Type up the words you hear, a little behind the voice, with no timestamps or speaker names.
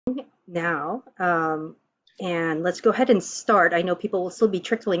now. And let's go ahead and start. I know people will still be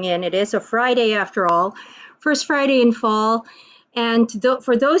trickling in. It is a Friday after all, first Friday in fall. And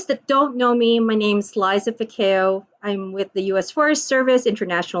for those that don't know me, my name is Liza Pacquiao. I'm with the U.S. Forest Service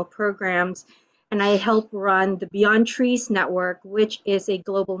International Programs, and I help run the Beyond Trees Network, which is a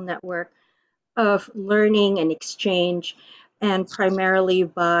global network of learning and exchange, and primarily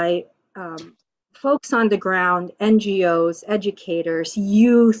by folks on the ground, NGOs, educators,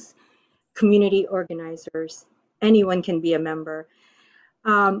 youth, community organizers. Anyone can be a member.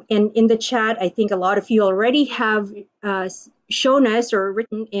 And in the chat, I think a lot of you already have shown us or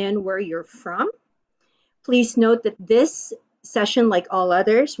written in where you're from. Please note that this session, like all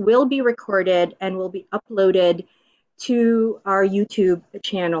others, will be recorded and will be uploaded to our YouTube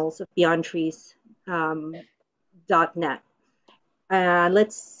channels of beyondtrees.net.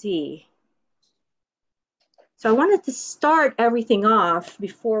 Let's see. So I wanted to start everything off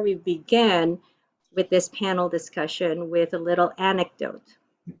before we begin with this panel discussion with a little anecdote.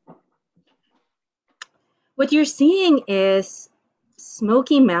 What you're seeing is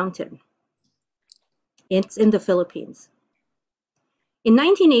Smoky Mountain. It's in the Philippines. In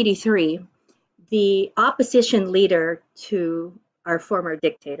 1983, the opposition leader to our former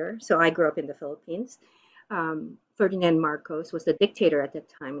dictator, so I grew up in the Philippines, Ferdinand Marcos was the dictator at that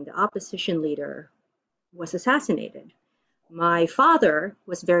time, and the opposition leader was assassinated. My father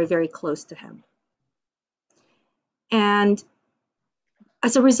was very, very close to him. And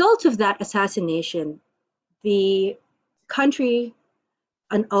as a result of that assassination, the country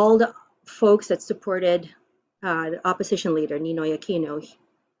and all the folks that supported the opposition leader, Ninoy Aquino,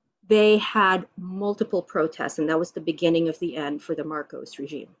 they had multiple protests, and that was the beginning of the end for the Marcos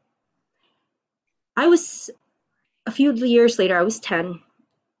regime. A few years later, I was 10,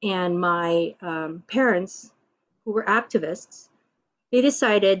 and my parents, who were activists, they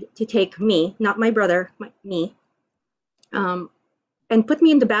decided to take me, not my brother, me, and put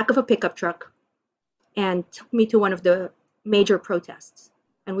me in the back of a pickup truck and took me to one of the major protests.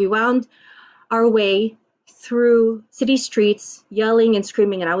 And we wound our way through city streets, yelling and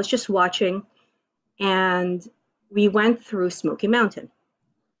screaming, and I was just watching. And we went through Smoky Mountain.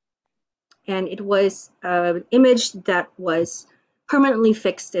 And it was an image that was permanently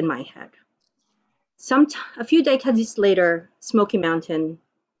fixed in my head. A few decades later, Smoky Mountain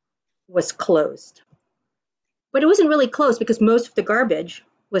was closed. But it wasn't really closed because most of the garbage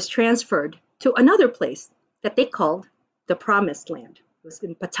was transferred to another place that they called the Promised Land. It was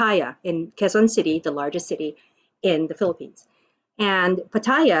in Pattaya, in Quezon City, the largest city in the Philippines. And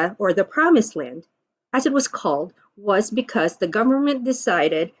Pattaya, or the Promised Land, as it was called, was because the government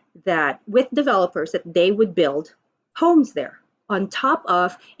decided that with developers that they would build homes there on top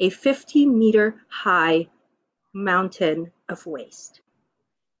of a 50-meter high mountain of waste.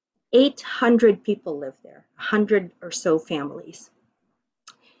 800 people live there, 100 or so families.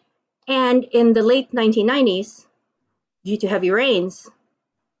 And in the late 1990s, due to heavy rains,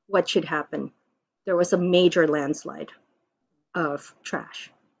 what should happen? There was a major landslide of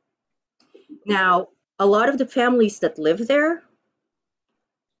trash. Now, a lot of the families that live there,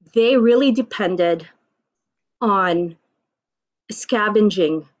 they really depended on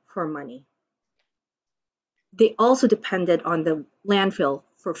scavenging for money. They also depended on the landfill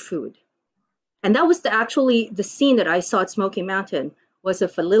for food. And that was actually the scene that I saw at Smoky Mountain, was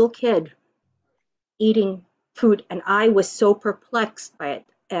of a little kid eating food, and I was so perplexed by it.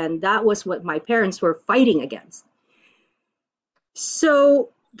 And that was what my parents were fighting against. So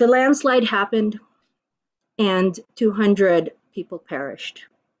the landslide happened, and 200 people perished.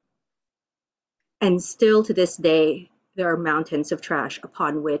 And still to this day, there are mountains of trash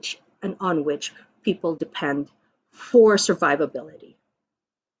upon which and on which people depend for survivability.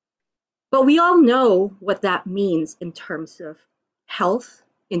 But we all know what that means in terms of health,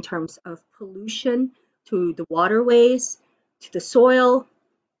 in terms of pollution to the waterways, to the soil,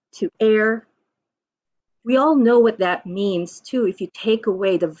 to air. We all know what that means too if you take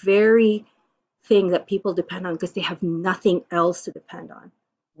away the very thing that people depend on because they have nothing else to depend on.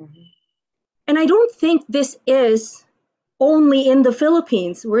 Mm-hmm. And I don't think this is only in the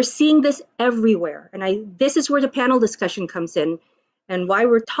Philippines. We're seeing this everywhere. And this is where the panel discussion comes in and why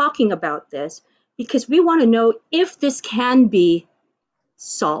we're talking about this, because we want to know if this can be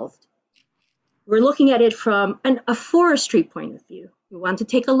solved. We're looking at it from a forestry point of view. We want to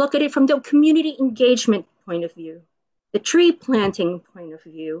take a look at it from the community engagement point of view, the tree planting point of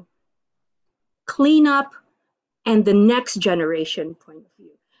view, cleanup, and the next generation point of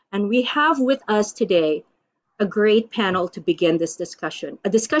view. And we have with us today a great panel to begin this discussion, a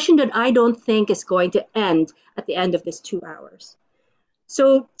discussion that I don't think is going to end at the end of this 2 hours.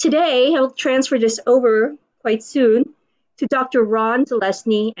 So today I'll transfer this over quite soon to Dr. Ron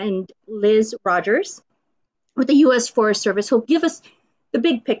Zalesny and Liz Rogers with the U.S. Forest Service, who'll give us the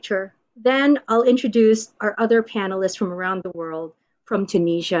big picture. Then I'll introduce our other panelists from around the world, from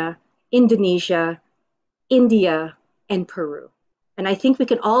Tunisia, Indonesia, India, and Peru. And I think we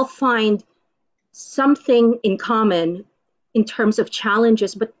can all find something in common in terms of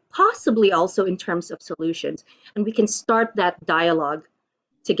challenges, but possibly also in terms of solutions. And we can start that dialogue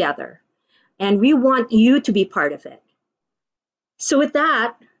together. And we want you to be part of it. So, with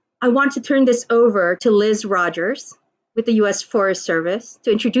that, I want to turn this over to Liz Rogers with the U.S. Forest Service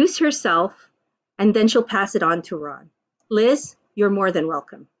to introduce herself, and then she'll pass it on to Ron. Liz, you're more than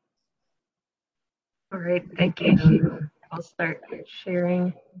welcome. All right, thank you. I'll start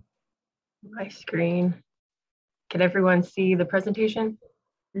sharing my screen. Can everyone see the presentation?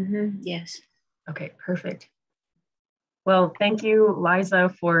 Yes. Okay, perfect. Well, thank you,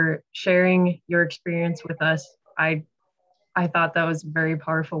 Liza, for sharing your experience with us. I thought that was a very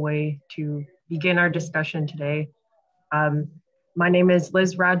powerful way to begin our discussion today. My name is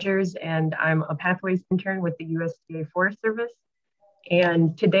Liz Rogers, and I'm a Pathways intern with the USDA Forest Service.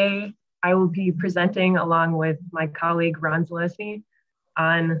 And today I will be presenting along with my colleague Ron Zalesny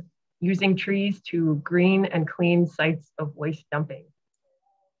on using trees to green and clean sites of waste dumping.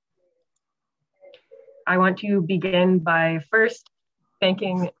 I want to begin by first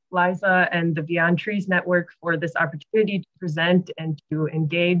thanking Liza and the Beyond Trees Network for this opportunity to present and to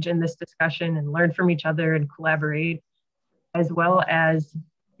engage in this discussion and learn from each other and collaborate, as well as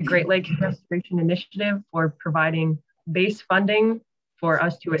the Great Lakes Restoration Initiative for providing base funding for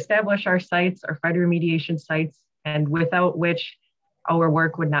us to establish our sites, our phytoremediation sites, and without which our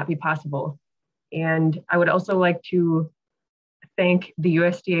work would not be possible. And I would also like to thank the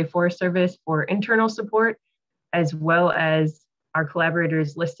USDA Forest Service for internal support, as well as our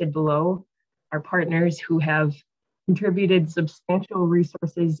collaborators listed below, our partners who have contributed substantial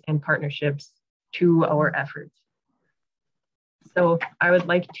resources and partnerships to our efforts. So I would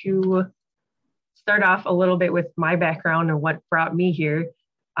like to start off a little bit with my background and what brought me here.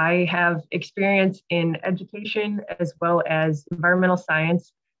 I have experience in education as well as environmental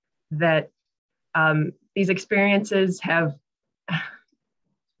science that these experiences have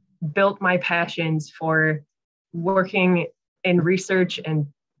built my passions for working in research and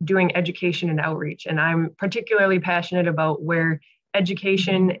doing education and outreach. And I'm particularly passionate about where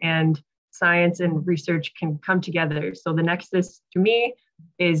education and science and research can come together. So the nexus to me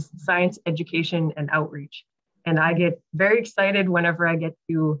is science, education, and outreach. And I get very excited whenever I get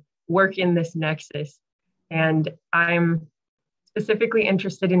to work in this nexus. And I'm specifically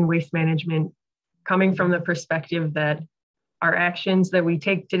interested in waste management, coming from the perspective that our actions that we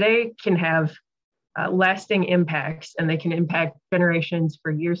take today can have lasting impacts, and they can impact generations for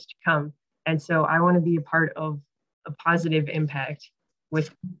years to come. And so I want to be a part of a positive impact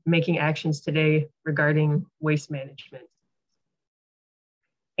with making actions today regarding waste management.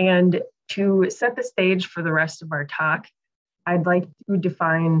 And to set the stage for the rest of our talk, I'd like to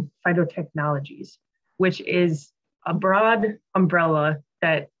define phytotechnologies, which is a broad umbrella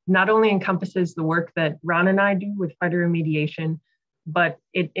that not only encompasses the work that Ron and I do with phytoremediation, but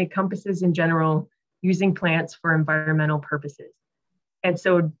it encompasses in general using plants for environmental purposes. And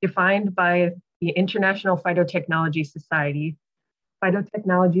so defined by the International Phytotechnology Society,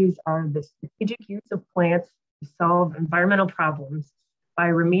 phytotechnologies are the strategic use of plants to solve environmental problems by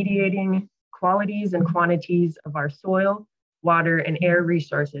remediating qualities and quantities of our soil, water, and air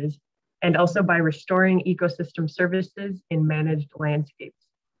resources, and also by restoring ecosystem services in managed landscapes.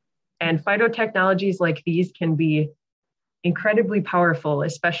 And phytotechnologies like these can be incredibly powerful,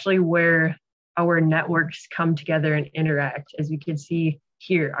 especially where our networks come together and interact. As you can see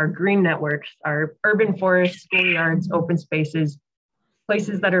here, our green networks, our urban forests, schoolyards, open spaces,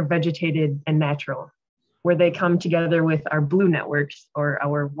 places that are vegetated and natural, where they come together with our blue networks or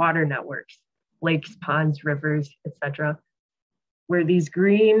our water networks, lakes, ponds, rivers, etc., where these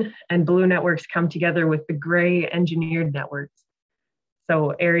green and blue networks come together with the gray engineered networks.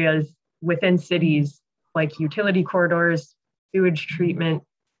 So areas within cities like utility corridors, sewage treatment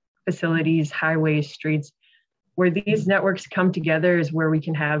facilities, highways, streets, where these networks come together is where we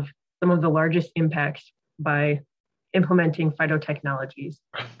can have some of the largest impacts by implementing phytotechnologies.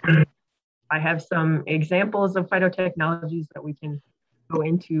 I have some examples of phytotechnologies that we can go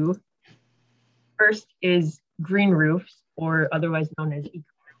into. First is green roofs, or otherwise known as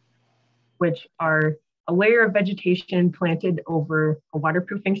which are a layer of vegetation planted over a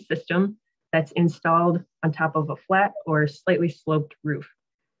waterproofing system that's installed on top of a flat or slightly sloped roof.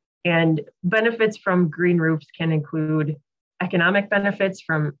 And benefits from green roofs can include economic benefits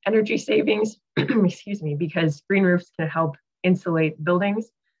from energy savings, excuse me, because green roofs can help insulate buildings,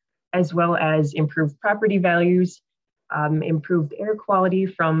 as well as improve property values, improved air quality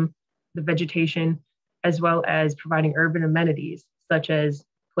from the vegetation, as well as providing urban amenities, such as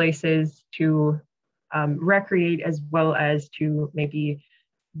places to recreate, as well as to maybe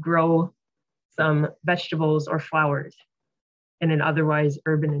grow some vegetables or flowers in an otherwise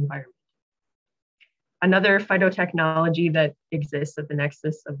urban environment. Another phytotechnology that exists at the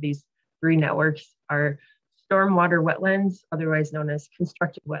nexus of these three networks are stormwater wetlands, otherwise known as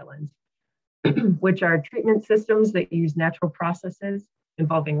constructed wetlands, which are treatment systems that use natural processes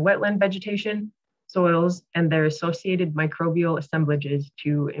involving wetland vegetation, soils, and their associated microbial assemblages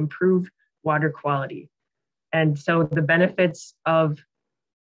to improve water quality. And so the benefits of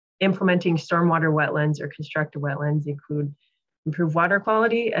implementing stormwater wetlands or constructed wetlands include improved water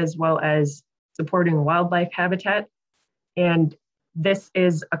quality, as well as supporting wildlife habitat. And this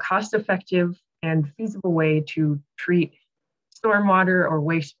is a cost-effective and feasible way to treat stormwater or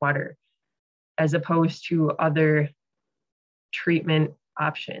wastewater, as opposed to other treatment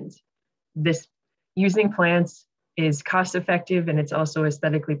options. This using plants is cost-effective, and it's also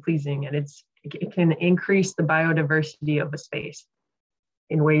aesthetically pleasing, and it can increase the biodiversity of a space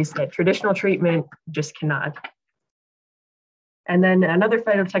in ways that traditional treatment just cannot. And then another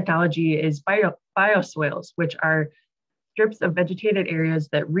phytotechnology is biosoils, which are strips of vegetated areas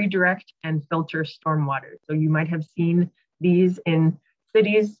that redirect and filter stormwater. So you might have seen these in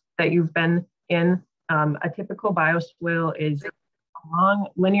cities that you've been in. A typical bioswale is a long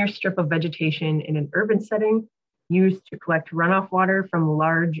linear strip of vegetation in an urban setting used to collect runoff water from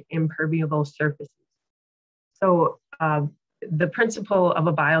large impermeable surfaces. So the principle of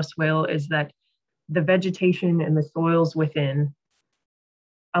a bioswale is that the vegetation and the soils within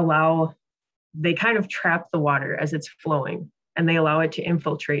they kind of trap the water as it's flowing, and they allow it to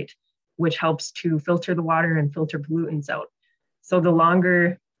infiltrate, which helps to filter the water and filter pollutants out. So the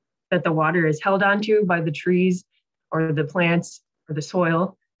longer that the water is held onto by the trees or the plants or the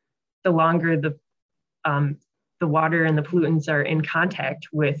soil, the longer the water and the pollutants are in contact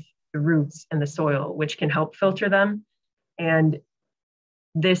with the roots and the soil, which can help filter them. And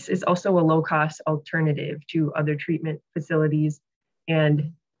this is also a low-cost alternative to other treatment facilities,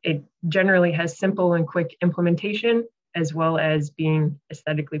 and it generally has simple and quick implementation, as well as being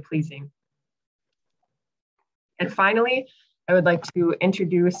aesthetically pleasing. And finally, I would like to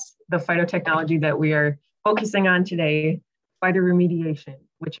introduce the phytotechnology that we are focusing on today, phytoremediation,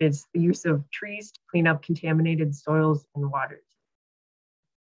 which is the use of trees to clean up contaminated soils and waters.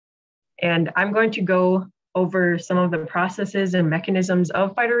 And I'm going to go over some of the processes and mechanisms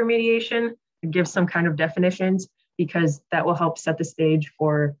of phytoremediation and give some kind of definitions, because that will help set the stage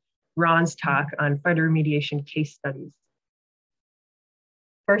for Ron's talk on phytoremediation case studies.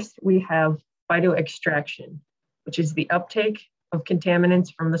 First, we have phytoextraction, which is the uptake of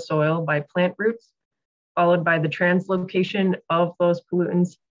contaminants from the soil by plant roots, followed by the translocation of those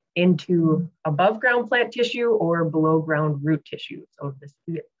pollutants into above ground plant tissue or below ground root tissue. So this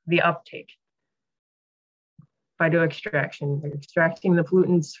is the uptake. Phytoextraction, they're extracting the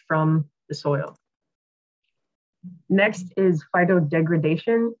pollutants from the soil. Next is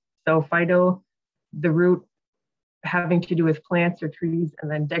phytodegradation. So phyto, the root having to do with plants or trees,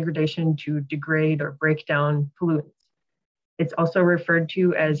 and then degradation to degrade or break down pollutants. It's also referred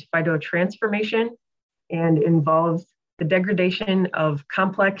to as phytotransformation and involves the degradation of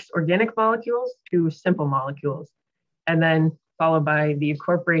complex organic molecules to simple molecules, and then followed by the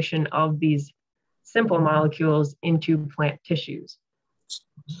incorporation of these simple molecules into plant tissues.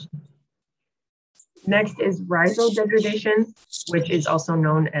 Next is rhizodegradation, which is also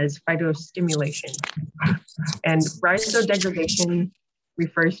known as phytostimulation. And rhizodegradation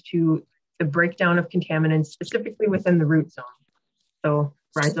refers to the breakdown of contaminants specifically within the root zone. So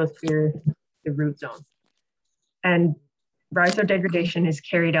rhizosphere, the root zone. And rhizodegradation is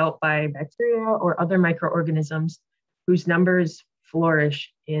carried out by bacteria or other microorganisms whose numbers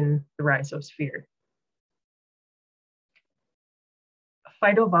flourish in the rhizosphere.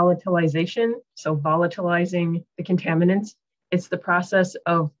 Phytovolatilization, so volatilizing the contaminants, it's the process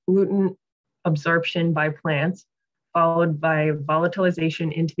of pollutant absorption by plants, followed by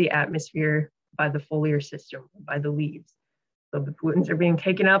volatilization into the atmosphere by the foliar system, by the leaves. So the pollutants are being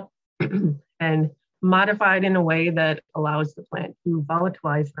taken up and modified in a way that allows the plant to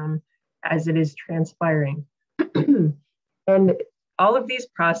volatilize them as it is transpiring. And all of these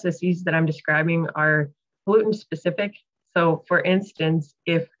processes that I'm describing are pollutant specific. So for instance,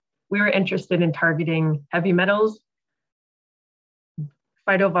 if we were interested in targeting heavy metals,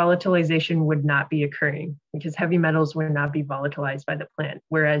 phytovolatilization would not be occurring because heavy metals would not be volatilized by the plant,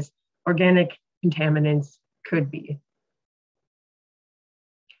 whereas organic contaminants could be.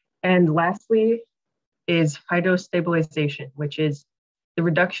 And lastly is phytostabilization, which is the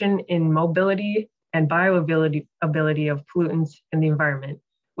reduction in mobility and bioavailability of pollutants in the environment,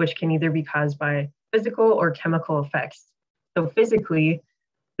 which can either be caused by physical or chemical effects. So physically,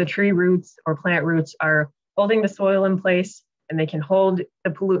 the tree roots or plant roots are holding the soil in place, and they can hold the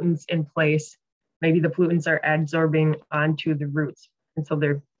pollutants in place. Maybe the pollutants are adsorbing onto the roots, and so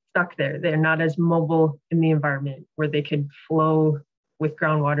they're stuck there. They're not as mobile in the environment where they could flow with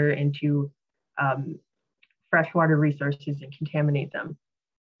groundwater into freshwater resources and contaminate them.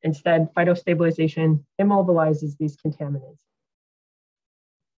 Instead, phytostabilization immobilizes these contaminants.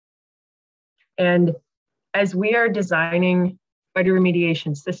 And as we are designing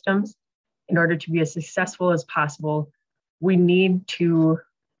phytoremediation systems, in order to be as successful as possible, we need to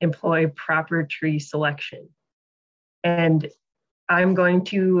employ proper tree selection. And I'm going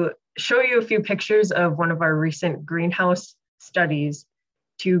to show you a few pictures of one of our recent greenhouse studies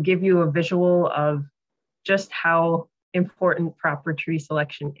to give you a visual of just how important proper tree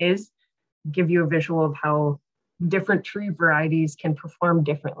selection is, give you a visual of how different tree varieties can perform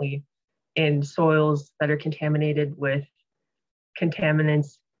differently in soils that are contaminated with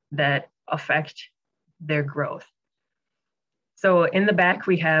contaminants that affect their growth. So in the back,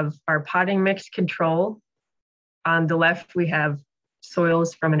 we have our potting mix control. On the left, we have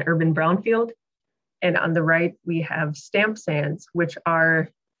soils from an urban brownfield. And on the right, we have stamp sands, which are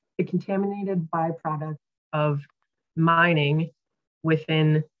the contaminated byproduct of mining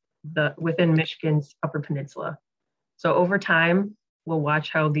within Michigan's Upper Peninsula. So over time, we'll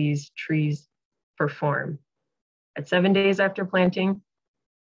watch how these trees perform. At 7 days after planting,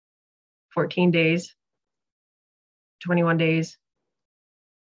 14 days, 21 days,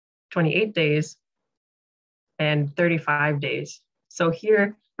 28 days, and 35 days. So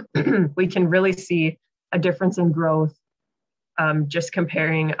here we can really see a difference in growth just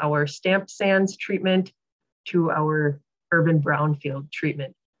comparing our stamp sands treatment to our urban brownfield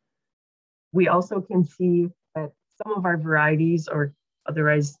treatment. We also can see that some of our varieties, or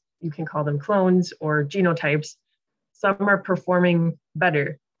otherwise you can call them clones or genotypes, some are performing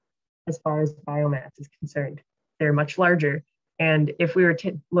better as far as biomass is concerned. They're much larger. And if we were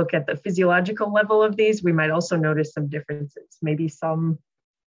to look at the physiological level of these, we might also notice some differences. Maybe some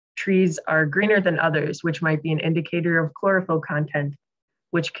trees are greener than others, which might be an indicator of chlorophyll content,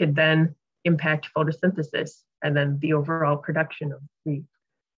 which could then impact photosynthesis and then the overall production of the tree.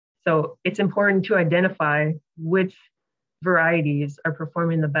 So it's important to identify which varieties are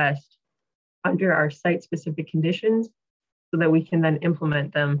performing the best under our site-specific conditions so that we can then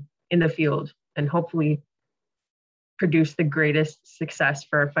implement them in the field and hopefully produce the greatest success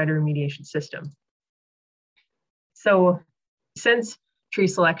for our phytoremediation system. So since tree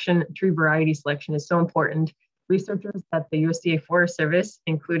variety selection is so important, researchers at the USDA Forest Service,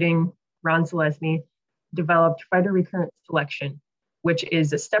 including Ron Zelesny, developed phytorecurrent selection, which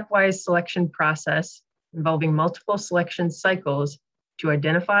is a stepwise selection process involving multiple selection cycles to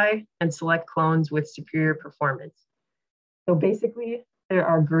identify and select clones with superior performance. So basically, there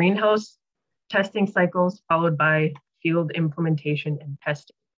are greenhouse testing cycles followed by field implementation and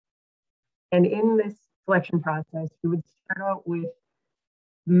testing. And in this selection process, we would start out with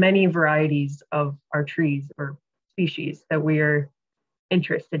many varieties of our trees or species that we are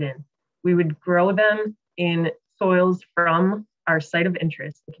interested in. We would grow them in soils from our site of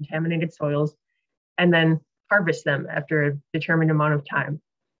interest, the contaminated soils, and then harvest them after a determined amount of time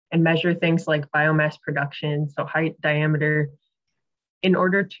and measure things like biomass production, so height, diameter, in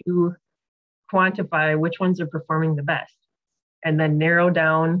order to quantify which ones are performing the best, and then narrow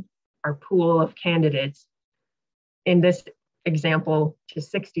down our pool of candidates, in this example, to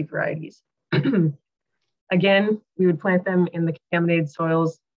 60 varieties. Again, we would plant them in the contaminated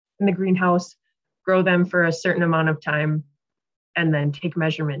soils in the greenhouse, grow them for a certain amount of time, and then take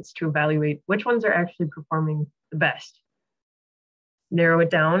measurements to evaluate which ones are actually performing the best. Narrow it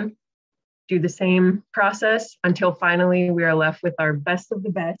down, do the same process until finally we are left with our best of the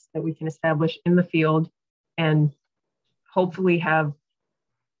best that we can establish in the field and hopefully have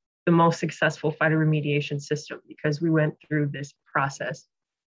the most successful phytoremediation system because we went through this process.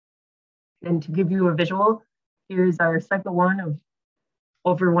 And to give you a visual, here's our cycle one of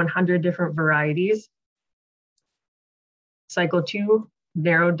over 100 different varieties. Cycle two,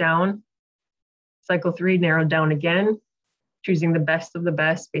 narrowed down. Cycle three, narrowed down again, choosing the best of the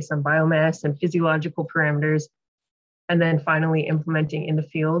best based on biomass and physiological parameters, and then finally implementing in the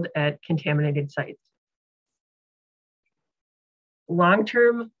field at contaminated sites.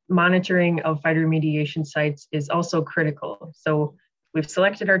 long-term monitoring of phytoremediation sites is also critical. So we've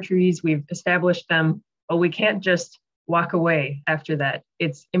selected our trees, we've established them, but we can't just walk away after that.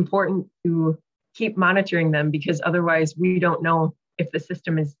 It's important to keep monitoring them because otherwise we don't know if the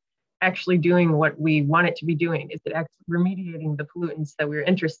system is actually doing what we want it to be doing. Is it actually remediating the pollutants that we're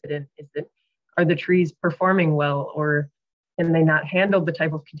interested in? Are the trees performing well, or can they not handle the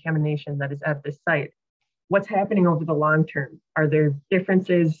type of contamination that is at this site? What's happening over the long term? Are there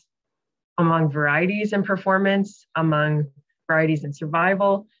differences among varieties in performance, among varieties in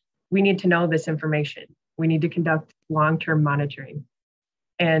survival? We need to know this information. We need to conduct long-term monitoring.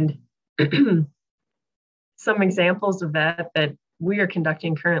 And some examples of that we are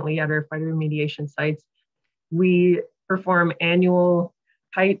conducting currently at our phytoremediation sites, we perform annual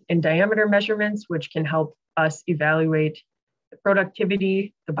height and diameter measurements, which can help us evaluate the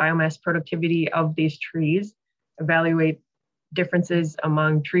productivity, the biomass productivity of these trees, evaluate differences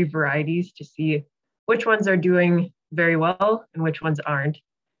among tree varieties to see which ones are doing very well and which ones aren't,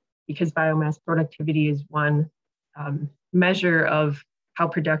 because biomass productivity is one measure of how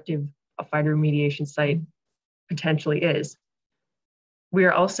productive a phytoremediation site potentially is. We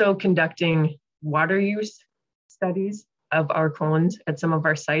are also conducting water use studies of our cones at some of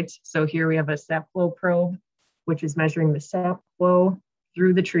our sites. So here we have a sap flow probe, which is measuring the sap flow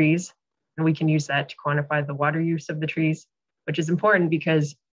through the trees. And we can use that to quantify the water use of the trees, which is important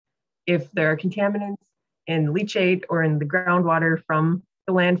because if there are contaminants in leachate or in the groundwater from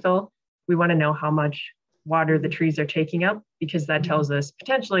the landfill, we want to know how much water the trees are taking up, because that tells us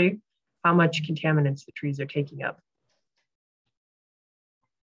potentially how much contaminants the trees are taking up.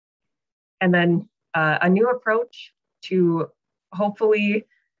 And then a new approach to hopefully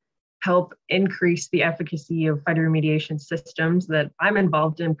help increase the efficacy of phytoremediation systems that I'm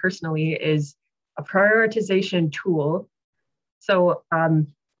involved in personally is a prioritization tool. So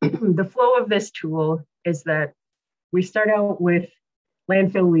the flow of this tool is that we start out with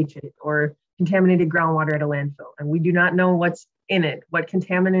landfill leachate or contaminated groundwater at a landfill, and we do not know what's in it, what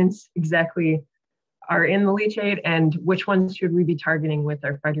contaminants exactly are in the leachate, and which ones should we be targeting with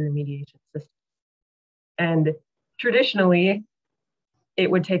our phytoremediation system. And traditionally, it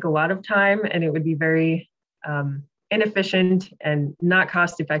would take a lot of time and it would be very inefficient and not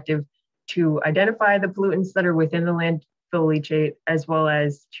cost effective to identify the pollutants that are within the landfill leachate, as well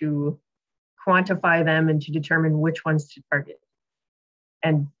as to quantify them and to determine which ones to target.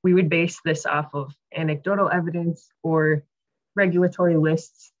 And we would base this off of anecdotal evidence or regulatory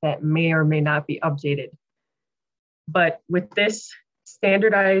lists that may or may not be updated. But with this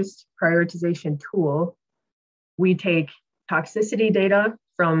standardized prioritization tool, we take toxicity data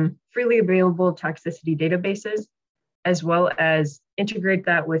from freely available toxicity databases, as well as integrate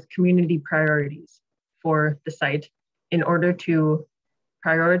that with community priorities for the site in order to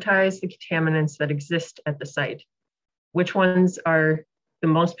prioritize the contaminants that exist at the site. Which ones are the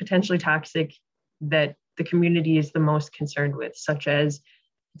most potentially toxic that the community is the most concerned with, such as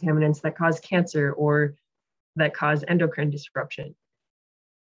contaminants that cause cancer or that cause endocrine disruption.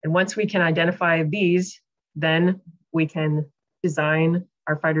 And once we can identify these, then we can design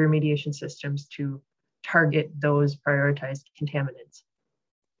our phytoremediation systems to target those prioritized contaminants.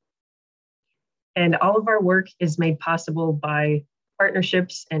 And all of our work is made possible by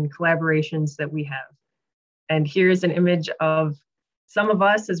partnerships and collaborations that we have. And here's an image of some of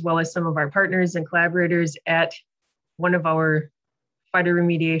us, as well as some of our partners and collaborators at one of our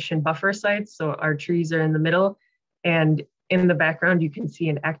phytoremediation buffer sites. So our trees are in the middle, and in the background, you can see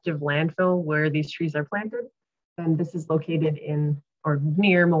an active landfill where these trees are planted. And this is located in or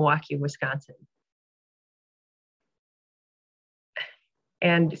near Milwaukee, Wisconsin.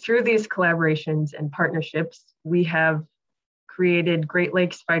 And through these collaborations and partnerships, we have created Great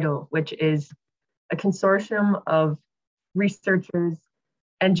Lakes Phyto, which is a consortium of researchers,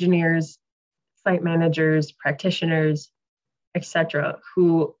 engineers, site managers, practitioners, etc.,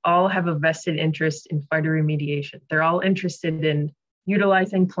 who all have a vested interest in phytoremediation. They're all interested in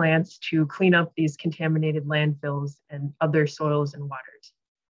utilizing plants to clean up these contaminated landfills and other soils and waters.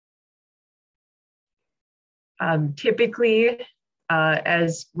 Typically,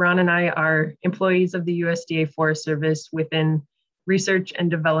 as Ron and I are employees of the USDA Forest Service within research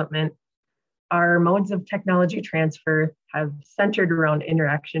and development, our modes of technology transfer have centered around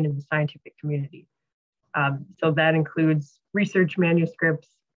interaction in the scientific community. So that includes research manuscripts,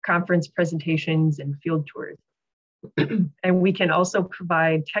 conference presentations, and field tours. And we can also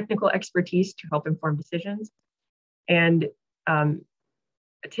provide technical expertise to help inform decisions. And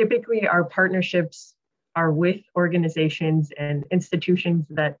typically our partnerships are with organizations and institutions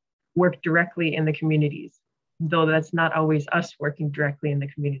that work directly in the communities. though that's not always us working directly in the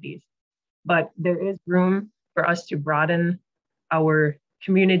communities. But there is room for us to broaden our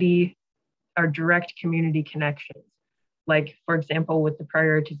community, our direct community connections. Like, for example, with the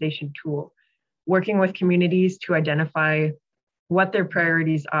prioritization tool, working with communities to identify what their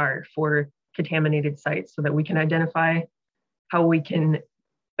priorities are for contaminated sites so that we can identify how we can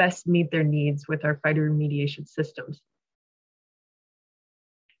best meet their needs with our phytoremediation systems.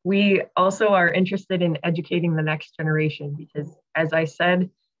 We also are interested in educating the next generation because, as I said,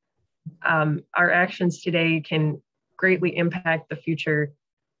 our actions today can greatly impact the future,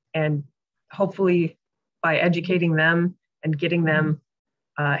 and hopefully by educating them and getting them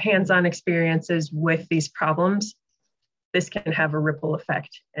hands-on experiences with these problems, this can have a ripple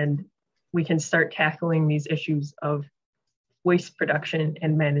effect and we can start tackling these issues of waste production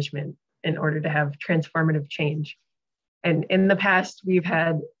and management in order to have transformative change. And in the past, we've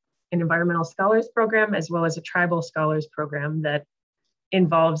had an environmental scholars program as well as a tribal scholars program that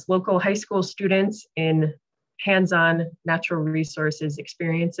involves local high school students in hands-on natural resources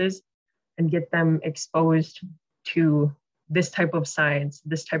experiences and get them exposed to this type of science,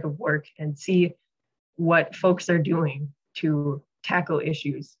 this type of work, and see what folks are doing to tackle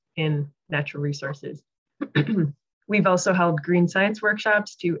issues in natural resources. We've also held green science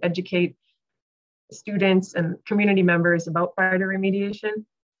workshops to educate students and community members about phytoremediation,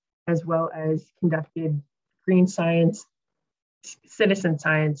 as well as conducted green science, citizen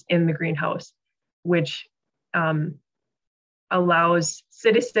science in the greenhouse, which allows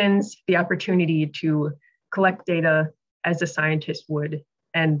citizens the opportunity to collect data as a scientist would,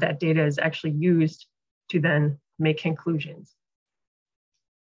 and that data is actually used to then make conclusions.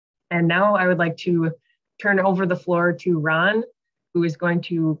 And now I would like to turn over the floor to Ron, who is going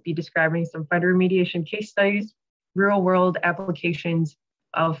to be describing some phytoremediation case studies, real world applications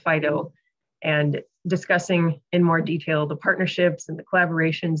of phyto, and discussing in more detail the partnerships and the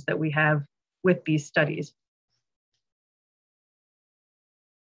collaborations that we have with these studies.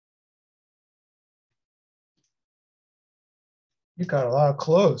 You got a lot of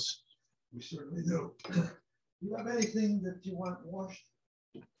clothes. We certainly do. Do you have anything that you want washed?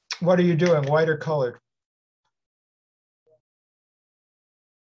 What are you doing, white or colored?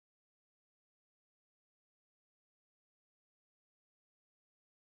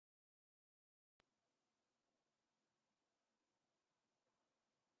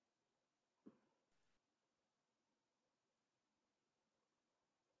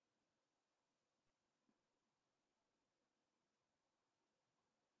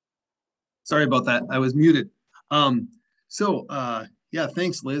 Sorry about that. I was muted. Yeah,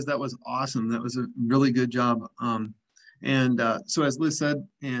 thanks, Liz. That was awesome. That was a really good job. So as Liz said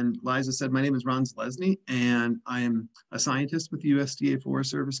and Liza said, my name is Ron Zalesny, and I am a scientist with the USDA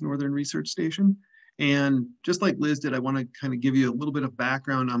Forest Service Northern Research Station. And just like Liz did, I want to kind of give you a little bit of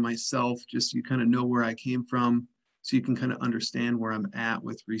background on myself, just so you kind of know where I came from, so you can kind of understand where I'm at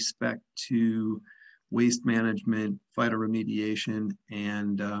with respect to waste management, phytoremediation,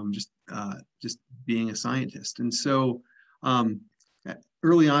 and just being a scientist. And so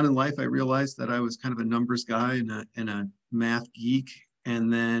early on in life, I realized that I was kind of a numbers guy and a math geek.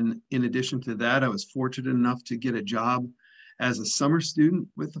 And then in addition to that, I was fortunate enough to get a job as a summer student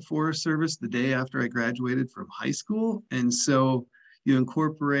with the Forest Service the day after I graduated from high school. And so you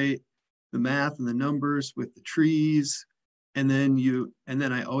incorporate the math and the numbers with the trees. And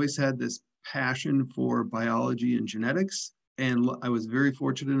then I always had this passion for biology and genetics. And I was very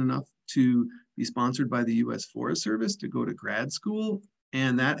fortunate enough to be sponsored by the US Forest Service to go to grad school.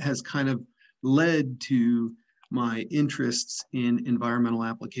 And that has kind of led to my interests in environmental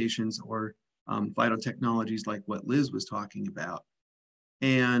applications or phytotechnologies like what Liz was talking about.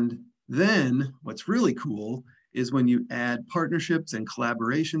 And then what's really cool is when you add partnerships and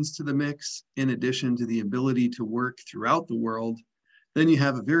collaborations to the mix, in addition to the ability to work throughout the world, then you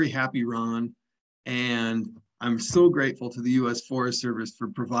have a very happy Ron. And I'm so grateful to the US Forest Service for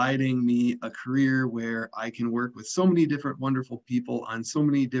providing me a career where I can work with so many different wonderful people on so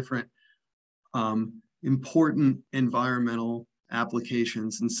many different important environmental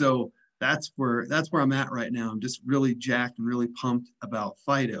applications. And so that's where I'm at right now. I'm just really jacked and really pumped about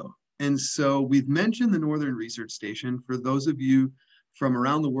phyto. And so we've mentioned the Northern Research Station. For those of you from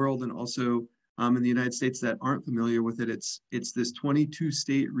around the world and also in the United States that aren't familiar with it, it's this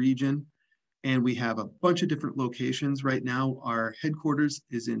 22-state region, and we have a bunch of different locations. Right now, our headquarters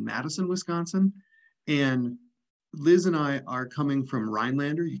is in Madison, Wisconsin, and Liz and I are coming from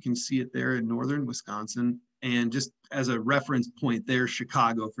Rhinelander. You can see it there in northern Wisconsin, and just as a reference point, there's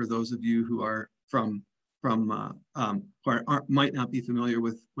Chicago for those of you who are might not be familiar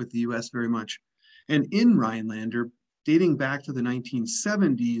with the U.S. very much. And in Rhinelander, dating back to the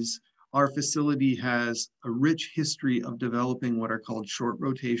 1970s, our facility has a rich history of developing what are called short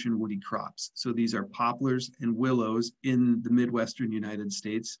rotation woody crops. So these are poplars and willows in the Midwestern United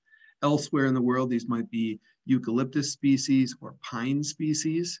States. Elsewhere in the world, these might be eucalyptus species or pine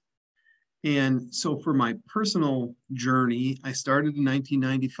species. And so for my personal journey, I started in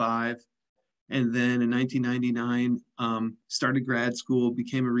 1995, and then in 1999, started grad school,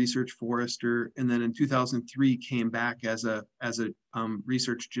 became a research forester, and then in 2003 came back as a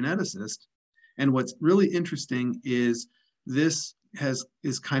research geneticist. And what's really interesting is this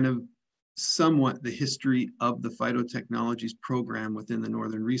is kind of somewhat the history of the phytotechnologies program within the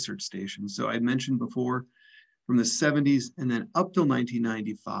Northern Research Station. So I mentioned before, from the 70s and then up till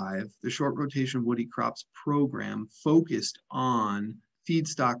 1995, the short rotation woody crops program focused on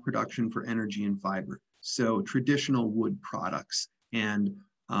feedstock production for energy and fiber. So traditional wood products and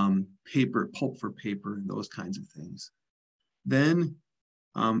paper, pulp for paper, those kinds of things. Then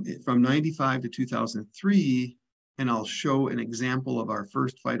from 95 to 2003, and I'll show an example of our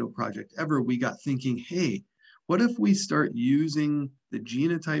first phyto project ever, we got thinking, hey, what if we start using the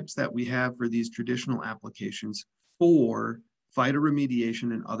genotypes that we have for these traditional applications for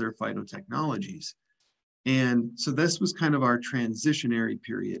phytoremediation and other phytotechnologies? And so this was kind of our transitionary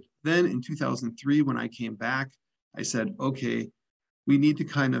period. Then in 2003, when I came back, I said, okay, we need to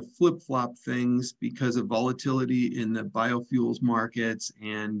kind of flip-flop things because of volatility in the biofuels markets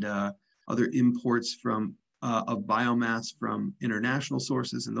and other imports of biomass from international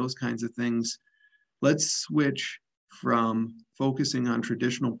sources and those kinds of things. Let's switch from focusing on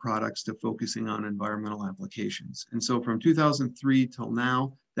traditional products to focusing on environmental applications. And so from 2003 till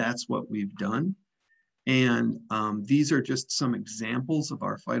now, that's what we've done. And these are just some examples of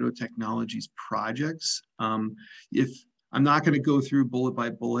our phytotechnologies projects. If I'm not going to go through bullet by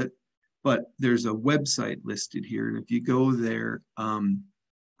bullet, but there's a website listed here. And if you go there,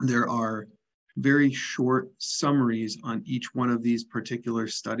 there are very short summaries on each one of these particular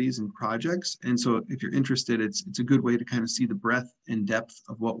studies and projects. And so if you're interested, it's a good way to kind of see the breadth and depth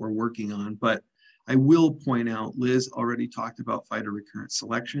of what we're working on. But I will point out, Liz already talked about phytorecurrent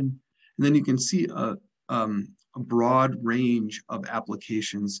selection. And then you can see a broad range of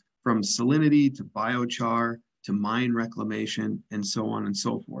applications from salinity to biochar to mine reclamation and so on and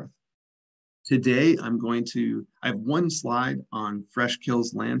so forth. Today, I have one slide on Fresh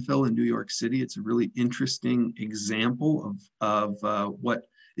Kills landfill in New York City. It's a really interesting example of what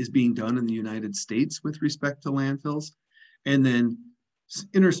is being done in the United States with respect to landfills. And then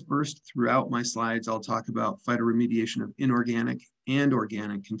interspersed throughout my slides, I'll talk about phytoremediation of inorganic and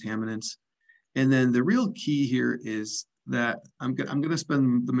organic contaminants. And then the real key here is that I'm going to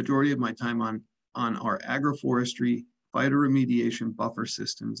spend the majority of my time on our agroforestry phytoremediation buffer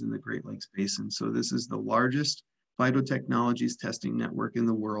systems in the Great Lakes Basin. So this is the largest phytotechnologies testing network in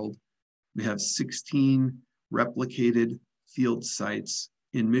the world. We have 16 replicated field sites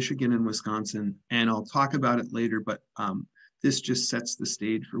in Michigan and Wisconsin, and I'll talk about it later, but this just sets the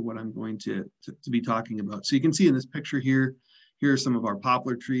stage for what I'm going to be talking about. So you can see in this picture here are some of our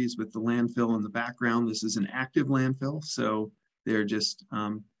poplar trees with the landfill in the background. This is an active landfill, so they're just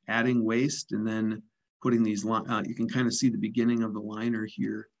adding waste and then putting these, you can kind of see the beginning of the liner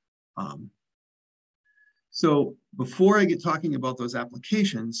here. So before I get talking about those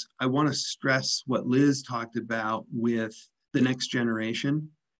applications, I want to stress what Liz talked about with the next generation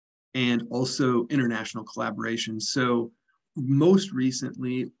and also international collaboration. So most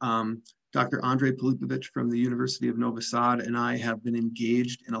recently, Dr. Andrei Pilipovich from the University of Novi Sad and I have been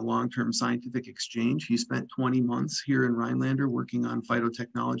engaged in a long-term scientific exchange. He spent 20 months here in Rhinelander working on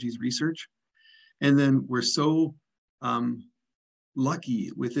phytotechnologies research. And then we're so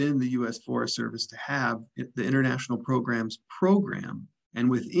lucky within the U.S. Forest Service to have the International Programs Program, and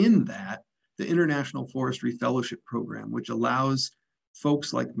within that, the International Forestry Fellowship Program, which allows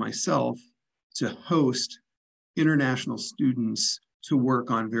folks like myself to host international students to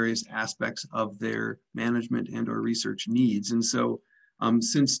work on various aspects of their management and or research needs. And so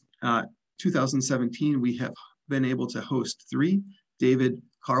since 2017, we have been able to host 3, David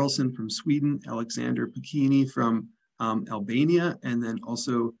Carlson from Sweden, Alexander Pacchini from Albania, and then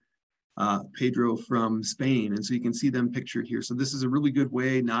also Pedro from Spain. And so you can see them pictured here. So this is a really good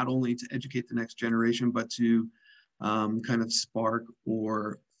way not only to educate the next generation, but to kind of spark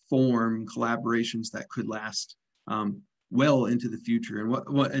or form collaborations that could last well into the future.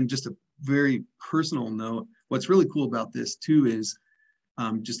 And and just a very personal note, what's really cool about this too is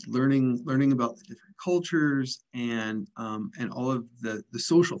just learning about the different cultures and all of the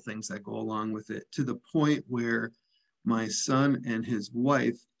social things that go along with it, to the point where my son and his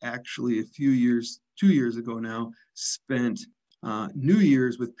wife actually a few years, 2 years ago now, spent New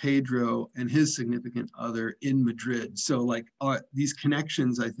Year's with Pedro and his significant other in Madrid. So like these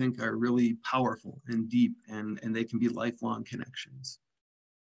connections, I think, are really powerful and deep, and they can be lifelong connections.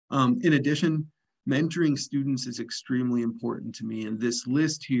 In addition, mentoring students is extremely important to me. And this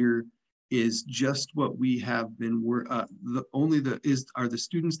list here is just what we have been, are the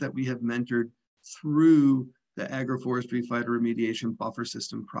students that we have mentored through the agroforestry phytoremediation buffer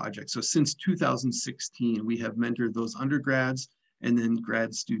system project. So since 2016, we have mentored those undergrads and then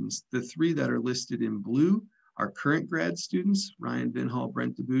grad students. The three that are listed in blue are current grad students, Ryan Vinhall,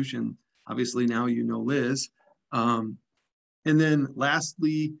 Brent DeBouche, and obviously now you know Liz. And then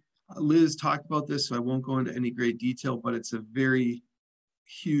lastly, Liz talked about this, so I won't go into any great detail, but it's a very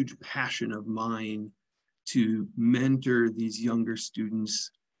huge passion of mine to mentor these younger students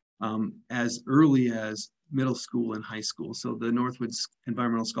as early as middle school and high school. So the Northwoods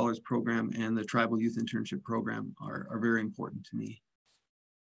Environmental Scholars Program and the Tribal Youth Internship Program are very important to me.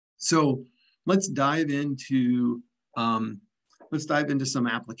 So let's dive into some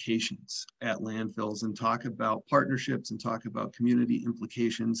applications at landfills and talk about partnerships and talk about community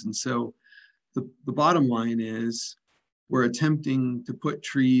implications. And so the bottom line is we're attempting to put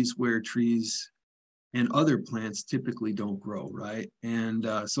trees where trees and other plants typically don't grow, right? And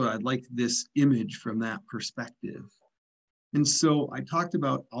so I'd like this image from that perspective. And so I talked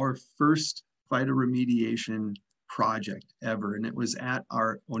about our first phytoremediation project ever, and it was at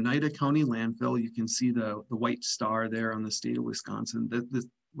our Oneida County landfill. You can see the white star there on the state of Wisconsin.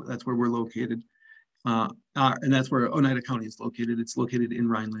 That's where we're located. And that's where Oneida County is located. It's located in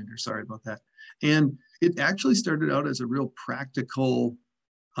Rhinelander, sorry about that. And it actually started out as a real practical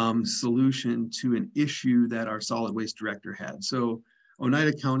solution to an issue that our solid waste director had. So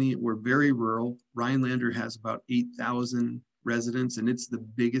Oneida County, we're very rural. Rhinelander has about 8,000 residents, and it's the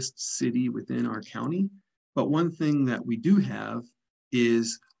biggest city within our county. But one thing that we do have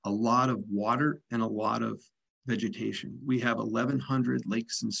is a lot of water and a lot of vegetation. We have 1,100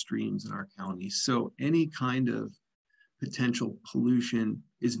 lakes and streams in our county. So any kind of potential pollution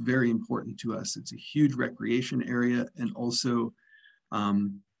is very important to us. It's a huge recreation area, and also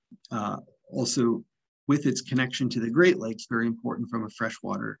with its connection to the Great Lakes, very important from a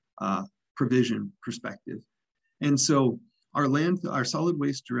freshwater provision perspective. And so our solid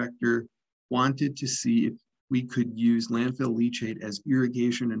waste director wanted to see if we could use landfill leachate as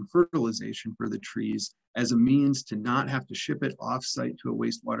irrigation and fertilization for the trees as a means to not have to ship it off-site to a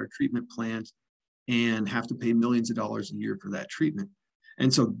wastewater treatment plant and have to pay millions of dollars a year for that treatment.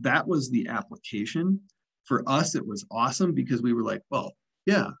 And so that was the application. For us, it was awesome because we were like, well,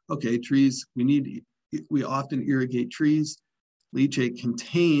 yeah, okay, trees, we often irrigate trees. Leachate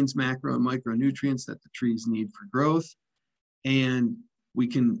contains macro and micronutrients that the trees need for growth. And we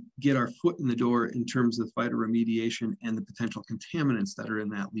can get our foot in the door in terms of phytoremediation and the potential contaminants that are in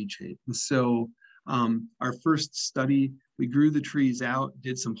that leachate. And so our first study, we grew the trees out,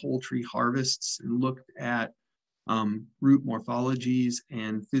 did some whole tree harvests, and looked at root morphologies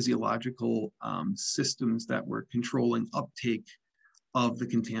and physiological systems that were controlling uptake of the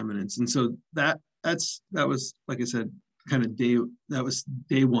contaminants. And so that was, like I said, that was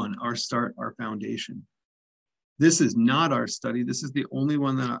day one, our start, our foundation. This is not our study. This is the only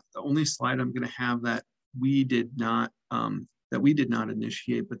one the only slide I'm going to have that we did not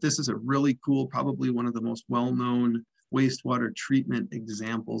initiate. But this is a really cool, probably one of the most well-known wastewater treatment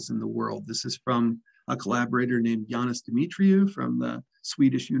examples in the world. This is from a collaborator named Janis Dimitriou from the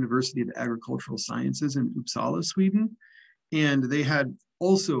Swedish University of Agricultural Sciences in Uppsala, Sweden. And they had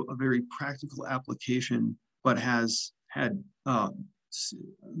also a very practical application, but has had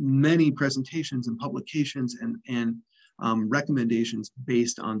many presentations and publications and recommendations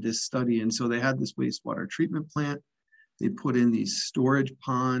based on this study. And so they had this wastewater treatment plant. They put in these storage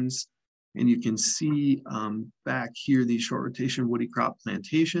ponds, and you can see back here these short rotation woody crop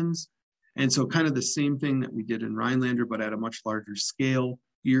plantations. And so kind of the same thing that we did in Rhinelander, but at a much larger scale,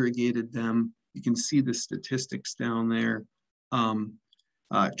 irrigated them. You can see the statistics down there,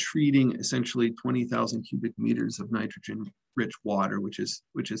 treating essentially 20,000 cubic meters of nitrogen-rich water, which is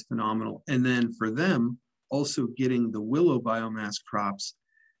phenomenal. And then for them, also getting the willow biomass crops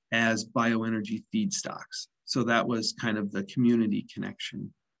as bioenergy feedstocks. So that was kind of the community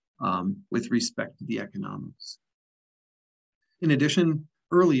connection with respect to the economics. In addition,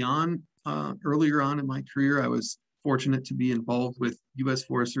 earlier on in my career, I was fortunate to be involved with U.S.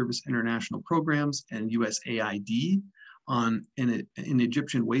 Forest Service international programs and USAID on an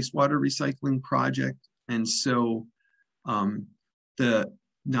Egyptian wastewater recycling project. And so the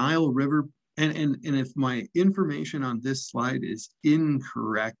Nile River and if my information on this slide is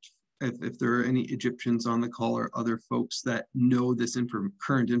incorrect, if there are any Egyptians on the call or other folks that know this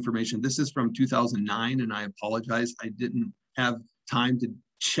current information, this is from 2009, and I apologize, I didn't have time to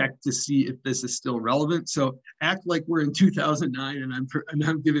check to see if this is still relevant. So act like we're in 2009 and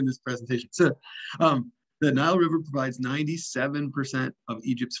I'm giving this presentation. So the Nile River provides 97% of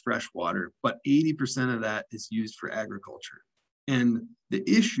Egypt's fresh water, but 80% of that is used for agriculture. And the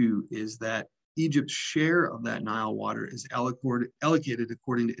issue is that Egypt's share of that Nile water is allocated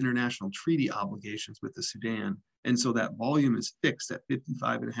according to international treaty obligations with the Sudan. And so that volume is fixed at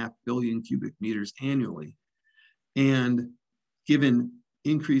 55.5 billion cubic meters annually. And given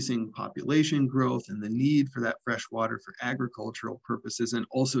increasing population growth and the need for that fresh water for agricultural purposes and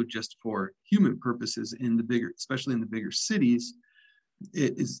also just for human purposes in the bigger, especially in the bigger cities,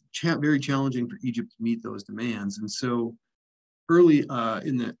 it is very challenging for Egypt to meet those demands. And so early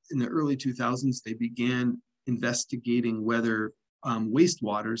in the early 2000s, they began investigating whether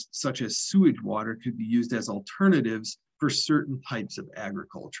wastewaters such as sewage water could be used as alternatives for certain types of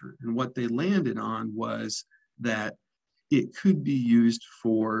agriculture. And what they landed on was that it could be used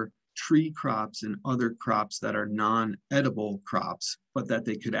for tree crops and other crops that are non-edible crops, but that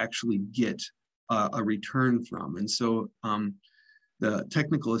they could actually get a return from. And so the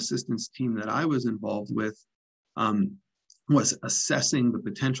technical assistance team that I was involved with was assessing the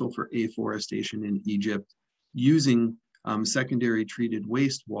potential for afforestation in Egypt using secondary treated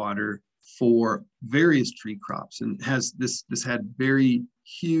wastewater for various tree crops. And this had very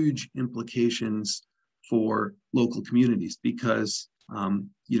huge implications for local communities because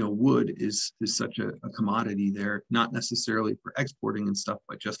wood is such a commodity there, not necessarily for exporting and stuff,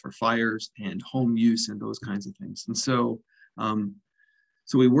 but just for fires and home use and those kinds of things. And so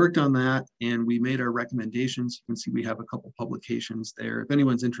so we worked on that and we made our recommendations. You can see we have a couple publications there. If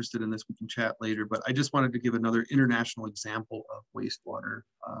anyone's interested in this, we can chat later, but I just wanted to give another international example of wastewater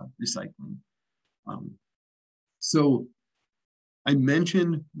recycling. So I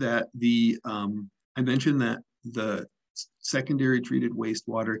mentioned that the secondary treated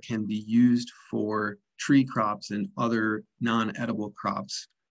wastewater can be used for tree crops and other non-edible crops,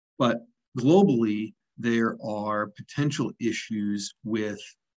 but globally, there are potential issues with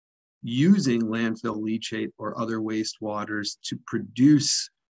using landfill leachate or other wastewaters to produce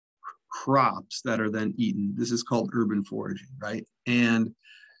crops that are then eaten. This is called urban foraging, right? And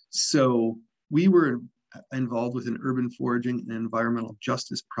so we were involved with an urban foraging and environmental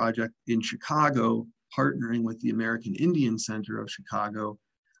justice project in Chicago, partnering with the American Indian Center of Chicago,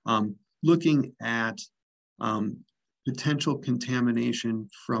 looking at potential contamination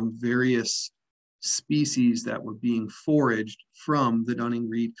from various species that were being foraged from the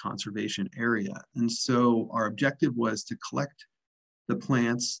Dunning-Reed Conservation Area. And so our objective was to collect the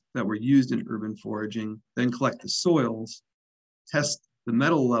plants that were used in urban foraging, then collect the soils, test the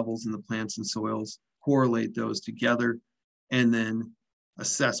metal levels in the plants and soils, correlate those together, and then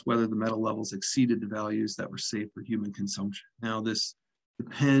assess whether the metal levels exceeded the values that were safe for human consumption. Now this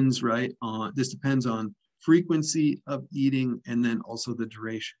depends, on frequency of eating and then also the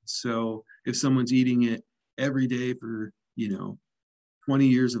duration. So if someone's eating it every day for 20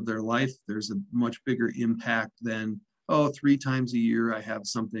 years of their life, there's a much bigger impact than 3 times a year I have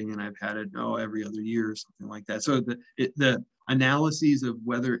something and I've had it every other year or something like that. So the analyses of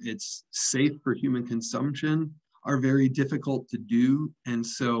whether it's safe for human consumption are very difficult to do. And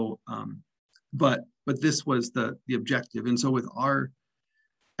so but this was the objective. And so with our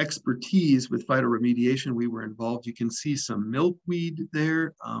expertise with phytoremediation, we were involved. You can see some milkweed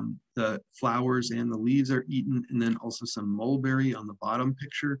there. The flowers and the leaves are eaten, and then also some mulberry on the bottom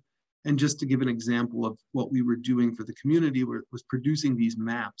picture. And just to give an example of what we were doing for the community, was producing these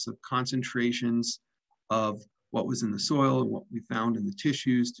maps of concentrations of what was in the soil and what we found in the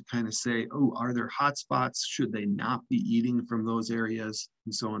tissues to kind of say, are there hot spots? Should they not be eating from those areas?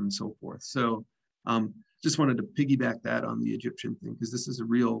 And so on and so forth. So just wanted to piggyback that on the Egyptian thing, because this is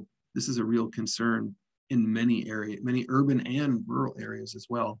a real concern in many areas, many urban and rural areas as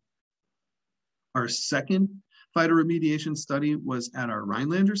well. Our second phytoremediation study was at our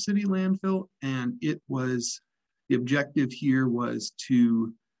Rhinelander City landfill, and the objective here was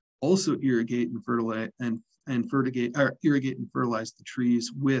to also irrigate and fertilize the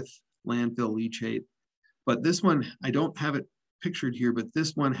trees with landfill leachate. But this one, I don't have it pictured here, but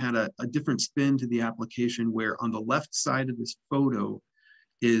this one had a different spin to the application, where on the left side of this photo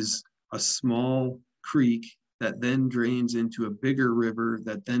is a small creek that then drains into a bigger river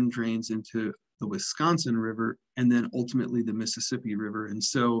that then drains into the Wisconsin River and then ultimately the Mississippi River. And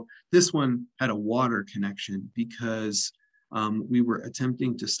so this one had a water connection because we were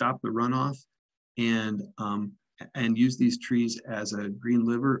attempting to stop the runoff and use these trees as a green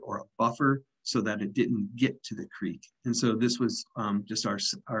liver or a buffer so that it didn't get to the creek. And so this was just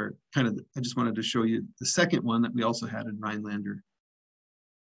our kind of, I just wanted to show you the second one that we also had in Rhinelander.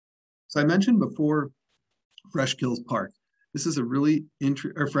 So I mentioned before Fresh Kills Park. This is a really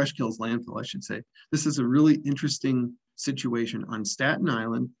or Fresh Kills Landfill, I should say. This is a really interesting situation on Staten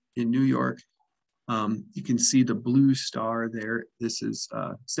Island in New York. You can see the blue star there. This is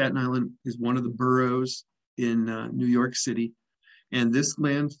Staten Island is one of the boroughs in New York City. And this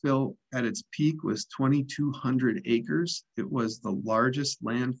landfill at its peak was 2,200 acres. It was the largest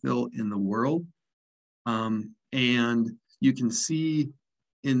landfill in the world. And you can see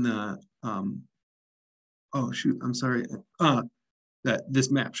in the, oh shoot, I'm sorry, that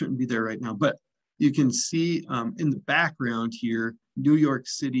this map shouldn't be there right now, but you can see in the background here, New York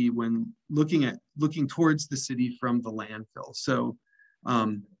City when looking towards the city from the landfill. So,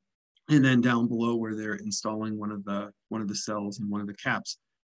 and then down below where they're installing one of the cells and one of the caps.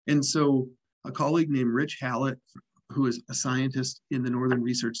 And so a colleague named Rich Hallett, who is a scientist in the Northern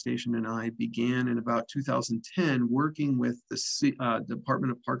Research Station, and I began in about 2010 working with the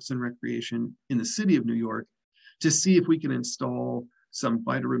Department of Parks and Recreation in the city of New York to see if we can install some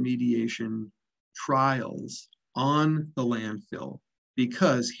phytoremediation trials on the landfill.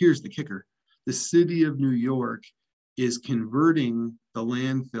 Because here's the kicker, the city of New York is converting the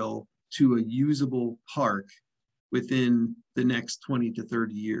landfill to a usable park within the next 20 to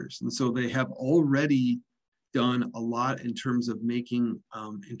 30 years. And so they have already done a lot in terms of making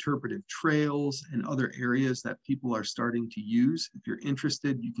interpretive trails and other areas that people are starting to use. If you're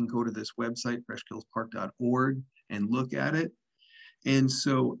interested, you can go to this website, freshkillspark.org, and look at it. And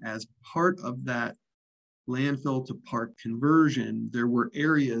so as part of that landfill to park conversion, there were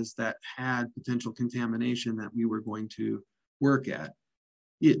areas that had potential contamination that we were going to work at.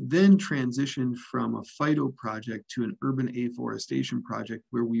 It then transitioned from a phyto project to an urban afforestation project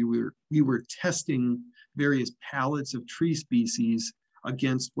where we were testing various palettes of tree species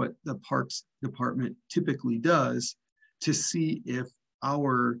against what the Parks Department typically does to see if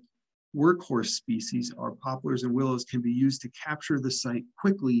our workhorse species, our poplars and willows, can be used to capture the site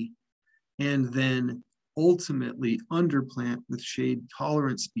quickly and then ultimately underplant with shade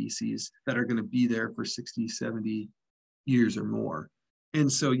tolerant species that are going to be there for 60, 70 years or more. And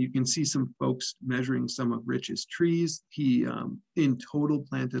so you can see some folks measuring some of Rich's trees. He in total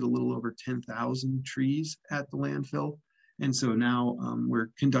planted a little over 10,000 trees at the landfill. And so now we're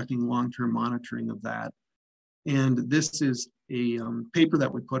conducting long-term monitoring of that. And this is a paper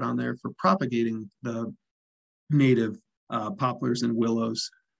that we put on there for propagating the native poplars and willows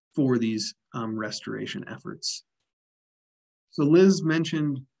for these restoration efforts. So Liz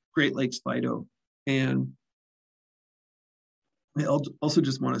mentioned Great Lakes Phyto, and I also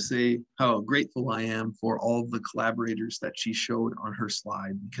just want to say how grateful I am for all of the collaborators that she showed on her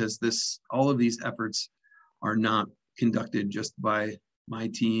slide, because all of these efforts are not conducted just by my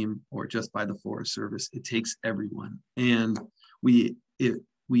team or just by the Forest Service. It takes everyone. And we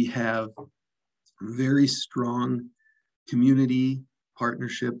have very strong community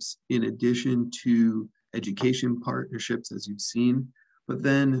partnerships in addition to education partnerships, as you've seen. But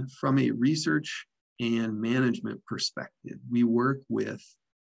then from a research and management perspective, we work with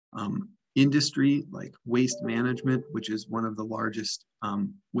industry like Waste Management, which is one of the largest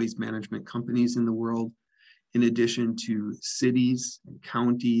waste management companies in the world, in addition to cities and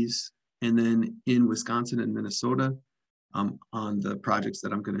counties, and then in Wisconsin and Minnesota, on the projects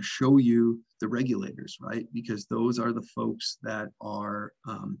that I'm going to show you, the regulators, right? Because those are the folks that are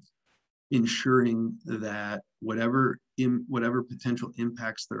ensuring that whatever potential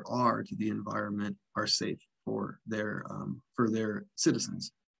impacts there are to the environment are safe for their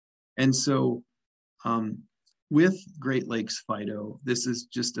citizens. And so with Great Lakes Phyto, this is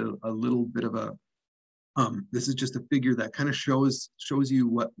just a little bit of a this is just a figure that kind of shows you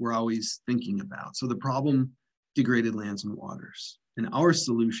what we're always thinking about. So the problem, degraded lands and waters, and our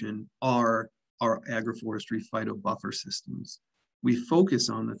solution are our agroforestry phyto buffer systems. We focus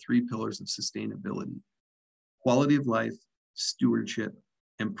on the three pillars of sustainability: quality of life, stewardship,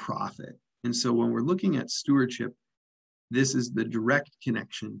 and profit. And so when we're looking at stewardship, this is the direct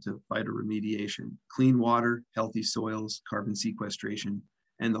connection to phytoremediation: clean water, healthy soils, carbon sequestration,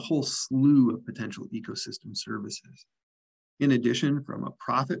 and the whole slew of potential ecosystem services. In addition, from a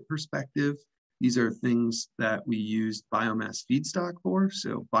profit perspective, these are things that we use biomass feedstock for,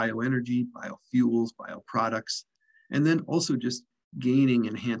 so bioenergy, biofuels, bioproducts, and then also just gaining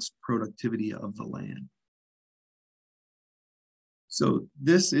enhanced productivity of the land. So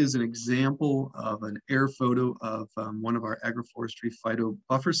this is an example of an air photo of one of our agroforestry phyto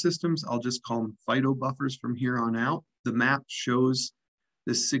buffer systems. I'll just call them phyto buffers from here on out. The map shows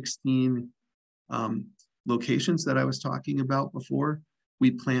the 16 locations that I was talking about before.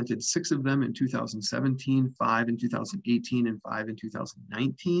 We planted 6 of them in 2017, 5 in 2018, and 5 in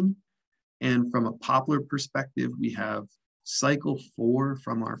 2019. And from a poplar perspective, we have cycle 4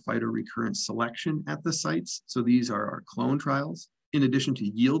 from our phytorecurrent selection at the sites. So these are our clone trials, in addition to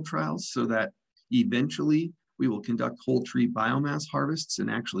yield trials, so that eventually we will conduct whole tree biomass harvests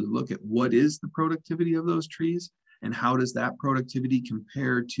and actually look at what is the productivity of those trees and how does that productivity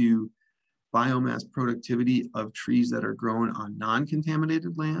compare to biomass productivity of trees that are grown on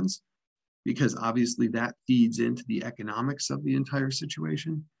non-contaminated lands, because obviously that feeds into the economics of the entire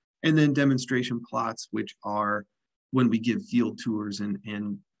situation. And then demonstration plots, which are when we give field tours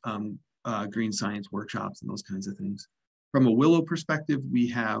and green science workshops and those kinds of things. From a willow perspective, we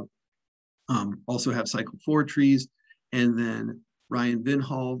have also have cycle 4 trees, and then Ryan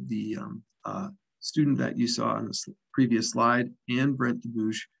Vinhall, the student that you saw on the previous slide, and Brent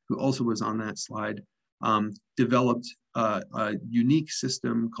DeBouche, who also was on that slide, developed a unique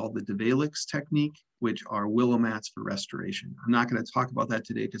system called the Devalix technique, which are willow mats for restoration. I'm not going to talk about that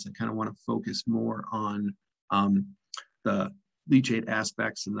today because I kind of want to focus more on the leachate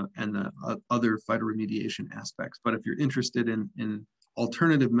aspects and the other phytoremediation aspects. But if you're interested in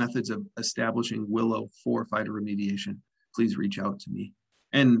alternative methods of establishing willow for phytoremediation, please reach out to me.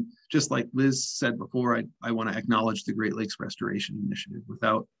 And just like Liz said before, I want to acknowledge the Great Lakes Restoration Initiative.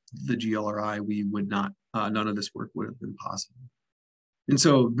 Without the GLRI, we would not, none of this work would have been possible. And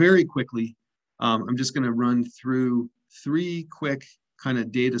so very quickly, I'm just going to run through 3 quick kind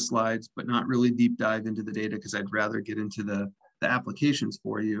of data slides, but not really deep dive into the data because I'd rather get into the applications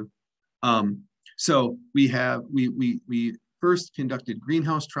for you. So we first conducted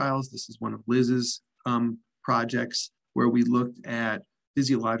greenhouse trials. This is one of Liz's projects where we looked at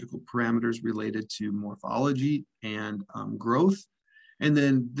physiological parameters related to morphology and growth. And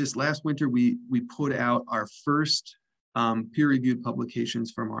then this last winter, we put out our first peer-reviewed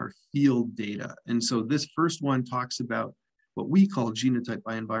publications from our field data. And so this first one talks about what we call genotype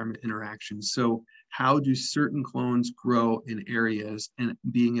by environment interactions. So how do certain clones grow in areas, and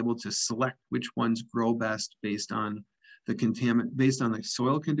being able to select which ones grow best based on the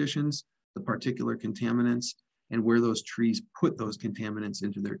soil conditions, the particular contaminants, and where those trees put those contaminants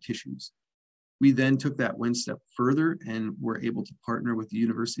into their tissues. We then took that one step further and were able to partner with the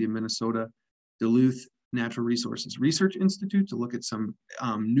University of Minnesota Duluth Natural Resources Research Institute to look at some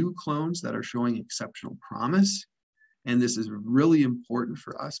new clones that are showing exceptional promise. And this is really important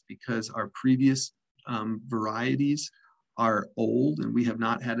for us because our previous varieties are old and we have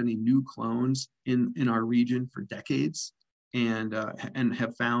not had any new clones in our region for decades, and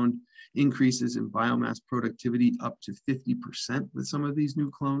have found increases in biomass productivity up to 50% with some of these new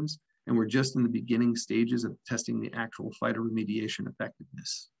clones. And we're just in the beginning stages of testing the actual phytoremediation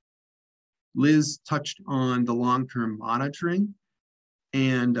effectiveness. Liz touched on the long-term monitoring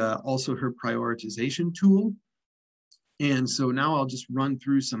and also her prioritization tool. And so now I'll just run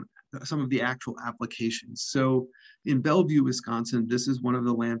through some of the actual applications. So in Bellevue, Wisconsin, this is one of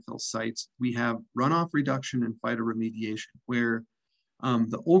the landfill sites. We have runoff reduction and phytoremediation, where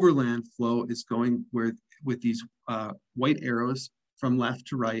the overland flow is going with these white arrows from left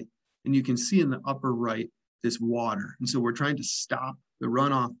to right. And you can see in the upper right, this water. And so we're trying to stop the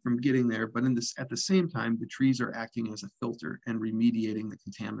runoff from getting there, but at the same time, the trees are acting as a filter and remediating the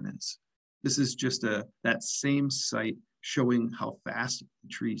contaminants. This is just that same site showing how fast the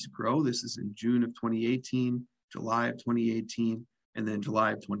trees grow. This is in June of 2018, July of 2018, and then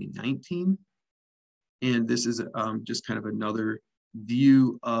July of 2019. And this is just kind of another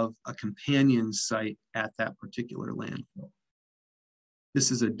view of a companion site at that particular landfill. This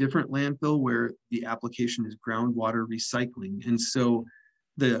is a different landfill where the application is groundwater recycling. And so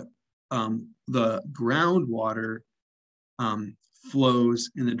the groundwater flows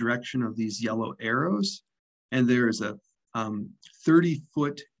in the direction of these yellow arrows. And there is a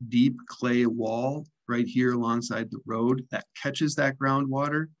 30-foot deep clay wall right here alongside the road that catches that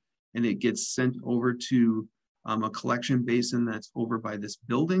groundwater, and it gets sent over to a collection basin that's over by this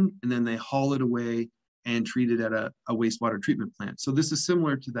building, and then they haul it away and treat it at a wastewater treatment plant. So this is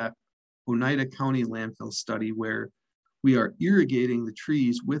similar to that Oneida County landfill study where we are irrigating the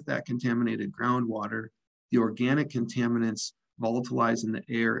trees with that contaminated groundwater. The organic contaminants volatilize in the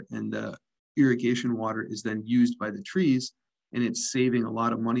air, and the irrigation water is then used by the trees, and it's saving a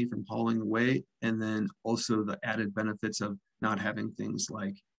lot of money from hauling away, and then also the added benefits of not having things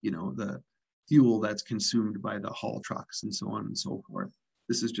like, the fuel that's consumed by the haul trucks and so on and so forth.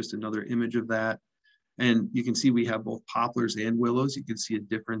 This is just another image of that. And you can see we have both poplars and willows. You can see a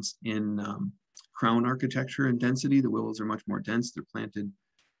difference in crown architecture and density. The willows are much more dense. They're planted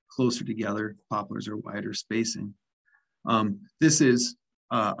closer together. Poplars are wider spacing. This is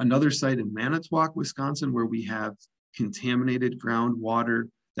another site in Manitowoc, Wisconsin, where we have contaminated groundwater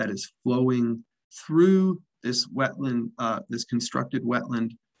that is flowing through this wetland, this constructed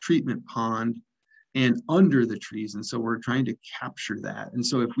wetland treatment pond and under the trees. And so we're trying to capture that. And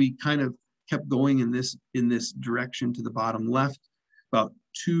so if we kind of kept going in this direction to the bottom left, about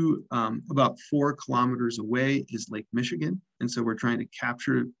 4 kilometers away is Lake Michigan. And so we're trying to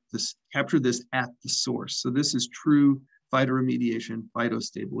capture this at the source. So this is true phytoremediation,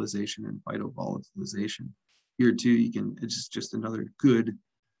 phytostabilization, and phytovolatilization. Here too, it's just another good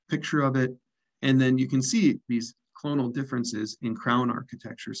picture of it. And then you can see these clonal differences in crown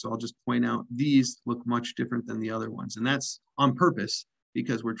architecture. So I'll just point out these look much different than the other ones. And that's on purpose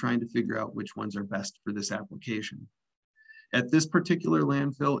because we're trying to figure out which ones are best for this application. At this particular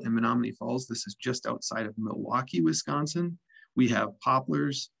landfill in Menominee Falls, this is just outside of Milwaukee, Wisconsin. We have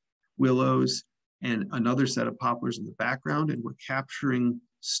poplars, willows, and another set of poplars in the background. And we're capturing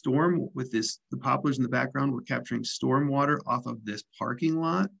the poplars in the background, we're capturing storm water off of this parking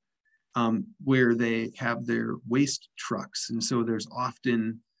lot where they have their waste trucks. And so there's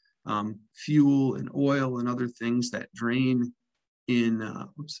often fuel and oil and other things that drain in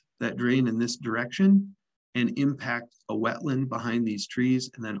this direction and impact a wetland behind these trees,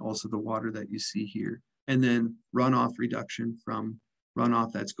 and then also the water that you see here. And then runoff reduction from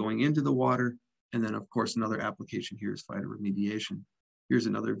runoff that's going into the water. And then of course, another application here is phytoremediation. Here's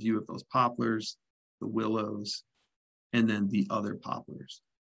another view of those poplars, the willows, and then the other poplars.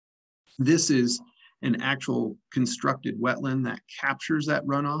 This is an actual constructed wetland that captures that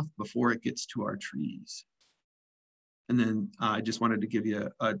runoff before it gets to our trees. And then I just wanted to give you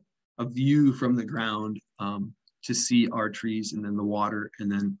a view from the ground to see our trees and then the water and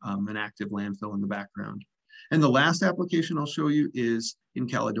then an active landfill in the background. And the last application I'll show you is in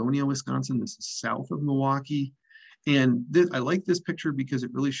Caledonia, Wisconsin. This is south of Milwaukee. And I like this picture because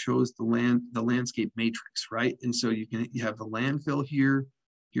it really shows the landscape matrix, right? And so you have the landfill here.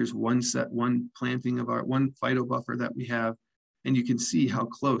 Here's one planting of our one phyto buffer that we have. And you can see how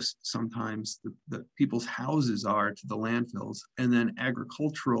close sometimes the people's houses are to the landfills, and then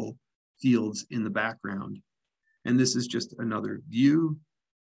agricultural fields in the background. And this is just another view.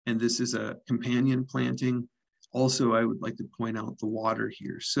 And this is a companion planting. Also, I would like to point out the water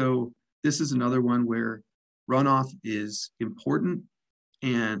here. So this is another one where runoff is important,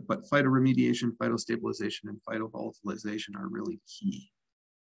 but phytoremediation, phytostabilization, and phytovolatilization are really key.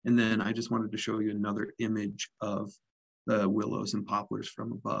 And then I just wanted to show you another image of the willows and poplars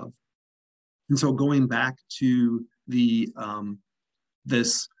from above. And so going back to the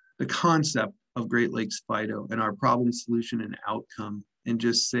concept of Great Lakes Phyto and our problem, solution, and outcome, and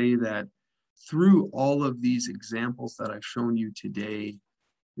just say that through all of these examples that I've shown you today,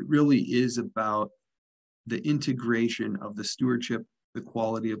 it really is about the integration of the stewardship, the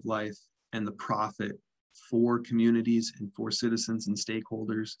quality of life, and the profit for communities and for citizens and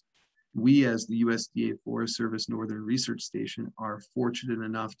stakeholders. We, as the USDA Forest Service Northern Research Station, are fortunate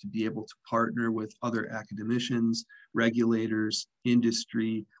enough to be able to partner with other academicians, regulators,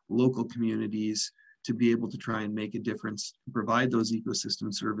 industry, local communities, to be able to try and make a difference, provide those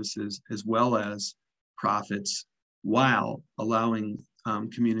ecosystem services as well as profits, while allowing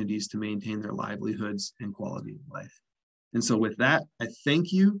communities to maintain their livelihoods and quality of life. And so with that, I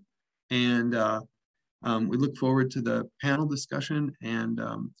thank you. And we look forward to the panel discussion. And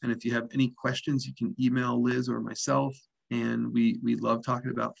if you have any questions, you can email Liz or myself. And we love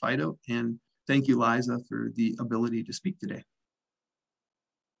talking about Phyto. And thank you, Liza, for the ability to speak today.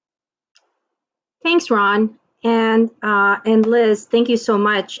 Thanks, Ron. And Liz, thank you so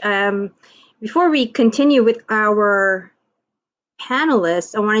much. Before we continue with our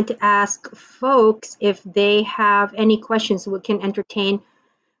panelists, I wanted to ask folks if they have any questions. We can entertain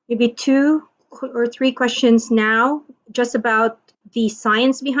maybe 2 or 3 questions now, just about the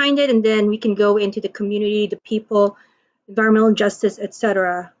science behind it, and then we can go into the community, the people, environmental justice,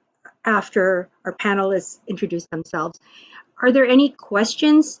 etc., after our panelists introduce themselves. Are there any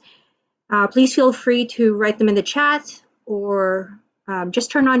questions? Please feel free to write them in the chat, or just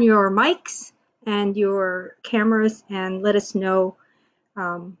turn on your mics and your cameras and let us know,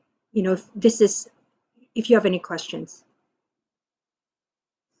 if you have any questions.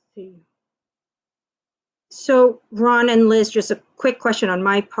 Let's see. So Ron and Liz, just a quick question on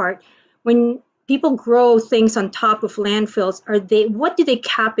my part. When people grow things on top of landfills, what do they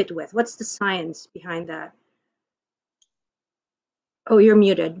cap it with? What's the science behind that? Oh, you're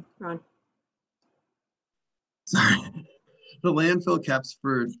muted, Ron. Sorry. The landfill caps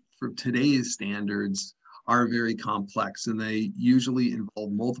for today's standards are very complex, and they usually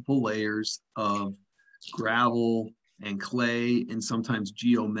involve multiple layers of gravel and clay and sometimes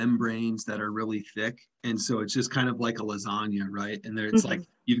geomembranes that are really thick. And so it's just kind of like a lasagna, right? And there it's like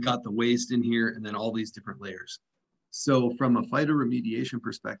you've got the waste in here and then all these different layers. So from a phytoremediation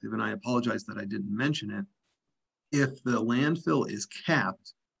perspective, and I apologize that I didn't mention it, if the landfill is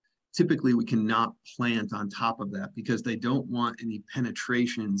capped, typically we cannot plant on top of that because they don't want any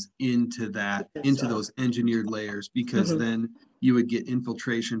penetrations into those engineered layers, because then you would get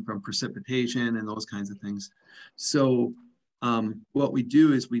infiltration from precipitation and those kinds of things. So what we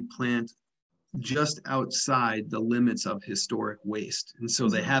do is we plant just outside the limits of historic waste. And so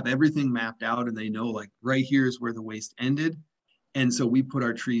they have everything mapped out and they know like right here is where the waste ended. And so we put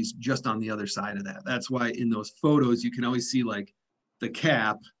our trees just on the other side of that. That's why in those photos, you can always see like the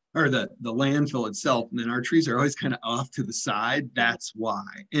cap or the landfill itself. And then our trees are always kind of off to the side. That's why.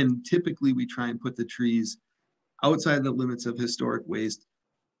 And typically we try and put the trees outside the limits of historic waste,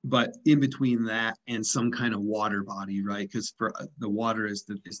 but in between that and some kind of water body, right? Because for the water is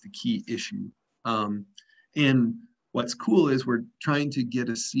the key issue. And what's cool is we're trying to get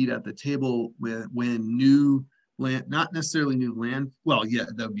a seat at the table when new land, not necessarily new land. Well, yeah,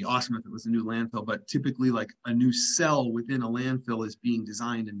 that would be awesome if it was a new landfill, but typically like a new cell within a landfill is being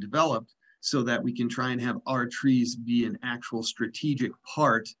designed and developed so that we can try and have our trees be an actual strategic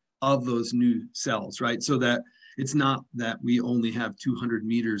part of those new cells, right? So that it's not that we only have 200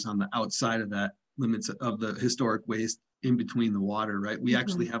 meters on the outside of that limits of the historic waste in between the water, right? We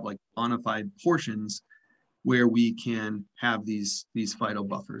actually have like bona fide portions where we can have these phyto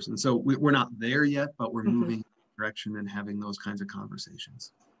buffers. And so we're not there yet, but we're moving in that direction and having those kinds of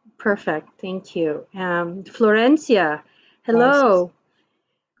conversations. Perfect, thank you. Florencia, hello.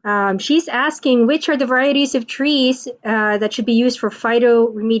 She's asking, which are the varieties of trees that should be used for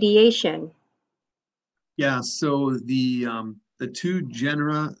phytoremediation? Yeah, so the two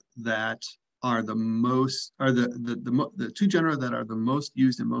genera that are the most, or the two genera that are the most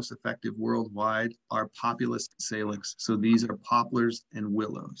used and most effective worldwide are Populus and Salix. So these are poplars and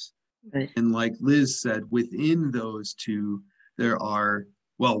willows. Right. And like Liz said, within those two, there are,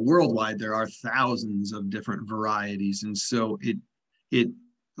 well, worldwide, there are thousands of different varieties. And so it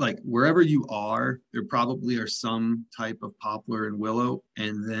like wherever you are, there probably are some type of poplar and willow,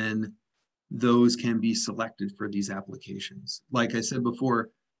 and then those can be selected for these applications. Like I said before,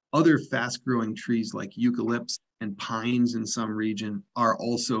 other fast-growing trees like eucalypts and pines in some region are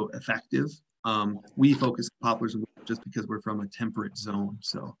also effective. We focus on poplars and willows just because we're from a temperate zone.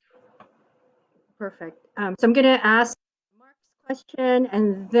 So perfect. So I'm going to ask Mark's question,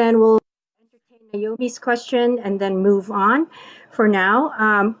 and then we'll entertain Naomi's question, and then move on. For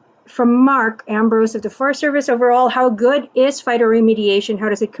now, from Mark Ambrose of the Forest Service, overall, how good is phytoremediation? How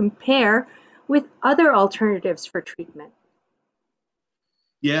does it compare with other alternatives for treatment?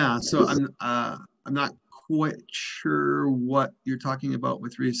 Yeah, so I'm not quite sure what you're talking about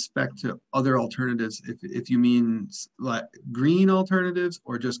with respect to other alternatives, if you mean like green alternatives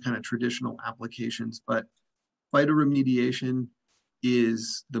or just kind of traditional applications. But phytoremediation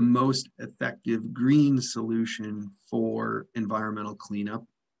is the most effective green solution for environmental cleanup.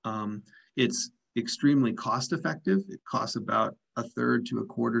 It's extremely cost effective. It costs about a third to a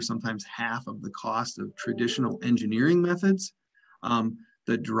quarter, sometimes half of the cost of traditional engineering methods.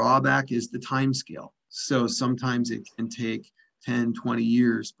 The drawback is the time scale. So sometimes it can take 10, 20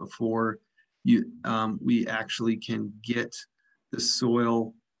 years before we actually can get the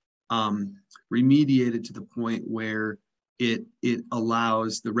soil remediated to the point where it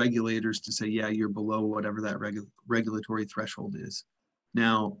allows the regulators to say, yeah, you're below whatever that regulatory threshold is.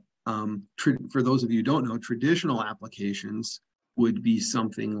 Now, for those of you who don't know, traditional applications would be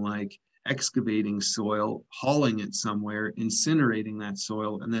something like excavating soil, hauling it somewhere, incinerating that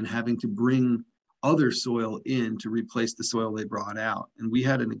soil, and then having to bring other soil in to replace the soil they brought out. And we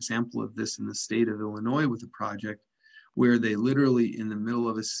had an example of this in the state of Illinois with a project where they literally in the middle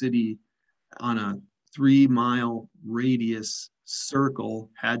of a city on a 3-mile radius circle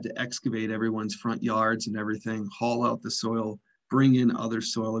had to excavate everyone's front yards and everything, haul out the soil, bring in other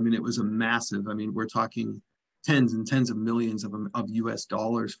soil. I mean, it was a massive, I mean, we're talking tens and tens of millions of US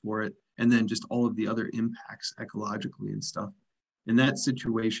dollars for it. And then just all of the other impacts ecologically and stuff. In that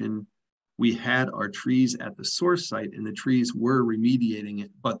situation, we had our trees at the source site and the trees were remediating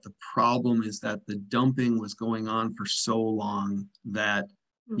it. But the problem is that the dumping was going on for so long that,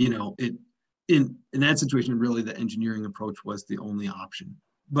 you know, in that situation, really the engineering approach was the only option.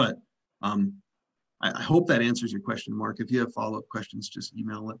 But I hope that answers your question, Mark. If you have follow-up questions, just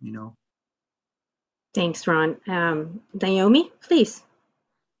email, let me know. Thanks, Ron. Naomi, please.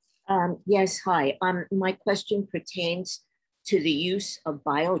 Yes, hi. My question pertains to the use of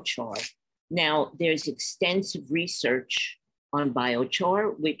biochar. Now, there's extensive research on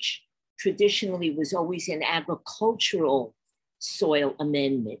biochar, which traditionally was always an agricultural soil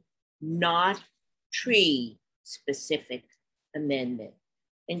amendment, not tree-specific amendment.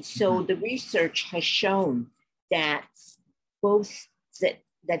 And so the research has shown that both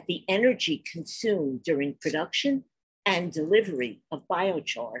that the energy consumed during production and delivery of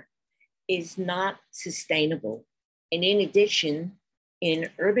biochar is not sustainable. And in addition, in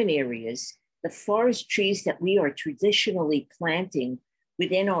urban areas, the forest trees that we are traditionally planting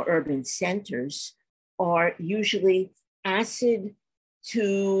within our urban centers are usually acid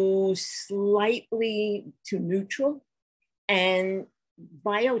to slightly to neutral, and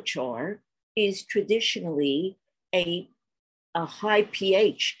biochar is traditionally a high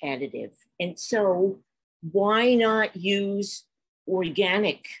pH additive. And so why not use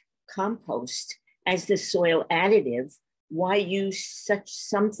organic compost as the soil additive? Why use such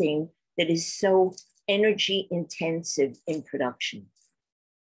something that is so energy intensive in production?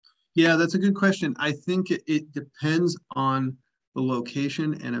 Yeah, that's a good question. I think it depends on the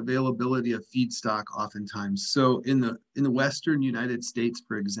location and availability of feedstock oftentimes. So in the Western United States,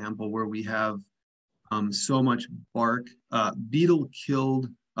 for example, where we have so much bark beetle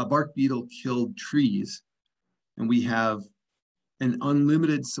killed trees, and we have an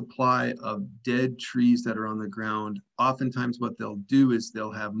unlimited supply of dead trees that are on the ground. Oftentimes what they'll do is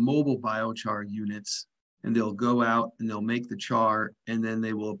they'll have mobile biochar units, and they'll go out and they'll make the char, and then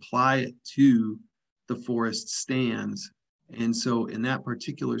they will apply it to the forest stands. And so in that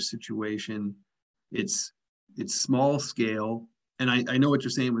particular situation, it's small scale. And I know what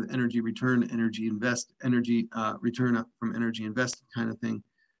you're saying with energy return, return from energy invested kind of thing.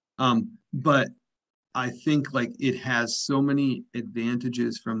 But I think like it has so many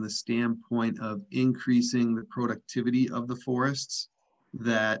advantages from the standpoint of increasing the productivity of the forests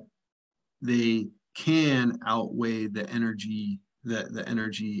that they can outweigh the energy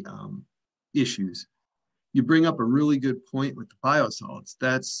issues. You bring up a really good point with the biosolids.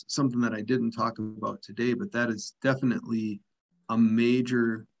 That's something that I didn't talk about today, but that is definitely a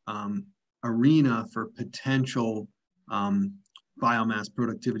major arena for potential biomass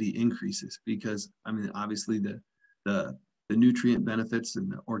productivity increases, because I mean, obviously the nutrient benefits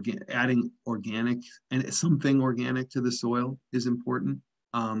and adding organic and something organic to the soil is important.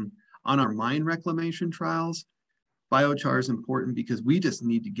 On our mine reclamation trials, biochar is important because we just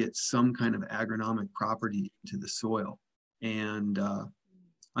need to get some kind of agronomic property into the soil. And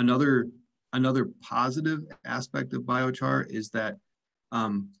another positive aspect of biochar is that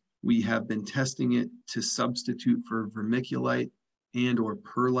we have been testing it to substitute for vermiculite and or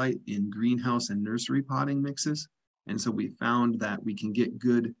perlite in greenhouse and nursery potting mixes. And so we found that we can get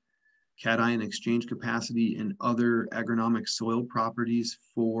good cation exchange capacity and other agronomic soil properties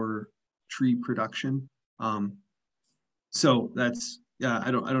for tree production. So that's, yeah,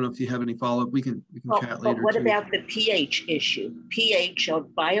 I don't know if you have any follow-up. We can chat later. But what too. about the pH issue? pH of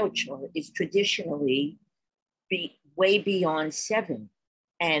biochar is traditionally way beyond 7.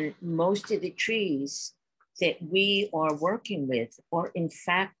 And most of the trees that we are working with are in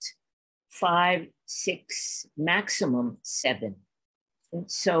fact 5, 6, maximum 7. And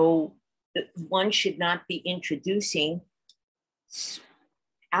so one should not be introducing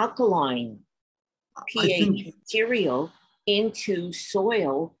alkaline pH material into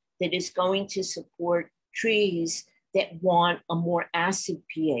soil that is going to support trees that want a more acid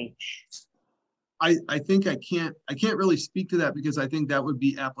pH. I think I can't really speak to that, because I think that would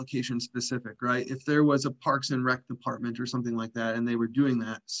be application specific, right? If there was a Parks and Rec department or something like that, and they were doing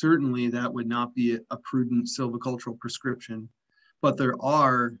that, certainly that would not be a prudent silvicultural prescription. But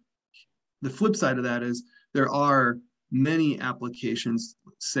the flip side of that is there are many applications,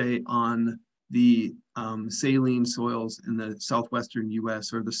 say on the saline soils in the southwestern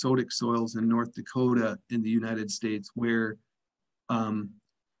US or the sodic soils in North Dakota in the United States, where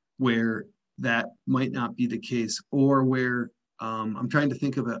that might not be the case, or where I'm trying to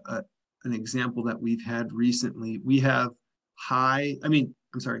think of an example that we've had recently. We have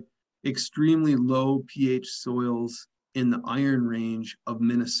extremely low pH soils in the Iron Range of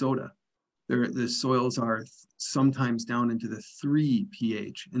Minnesota. The soils are sometimes down into the 3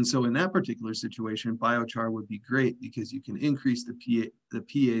 pH. And so in that particular situation, biochar would be great, because you can increase the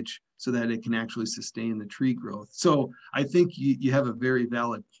pH so that it can actually sustain the tree growth. So I think you have a very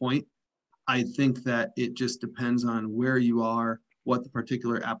valid point. I think that it just depends on where you are, what the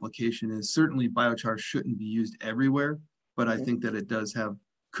particular application is. Certainly biochar shouldn't be used everywhere, but I think that it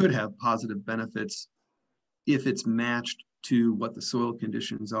could have positive benefits if it's matched to what the soil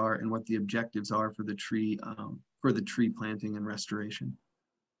conditions are and what the objectives are for the tree planting and restoration.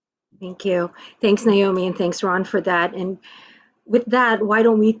 Thank you. Thanks, Naomi, and thanks, Ron, for that. And with that, why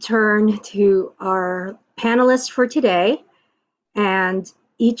don't we turn to our panelists for today, and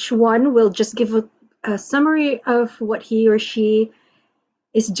each one will just give a summary of what he or she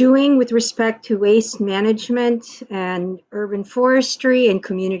is doing with respect to waste management and urban forestry and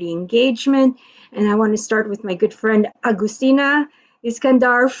community engagement. And I want to start with my good friend Agustina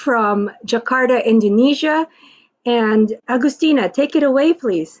Iskandar from Jakarta, Indonesia. And Agustina, take it away,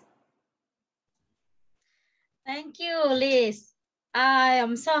 please. Thank you, Liz. I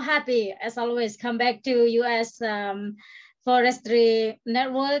am so happy, as always, come back to US Forestry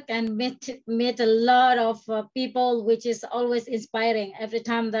Network and meet a lot of people, which is always inspiring. Every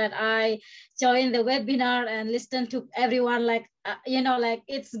time that I join the webinar and listen to everyone, like, like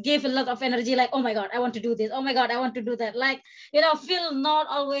it's give a lot of energy, like, oh my God, I want to do this. Oh my God, I want to do that. Like, feel not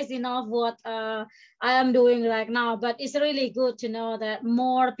always enough what I am doing right now, but it's really good to know that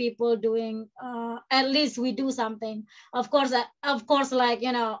more people doing, at least we do something. Of course, like,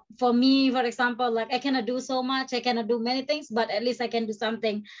 for me, for example, like I cannot do so much, I cannot do many things, but at least I can do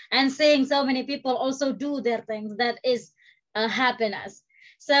something. And seeing so many people also do their things, that is happiness.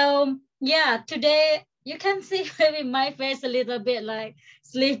 So yeah, today you can see maybe my face a little bit like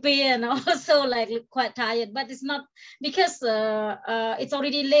sleepy and also like quite tired, but it's not because it's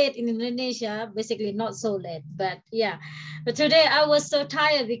already late in Indonesia, basically not so late, but yeah. But today I was so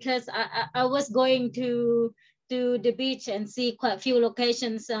tired because I was going to the beach and see quite a few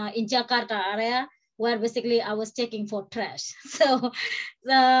locations in Jakarta area where basically I was checking for trash. So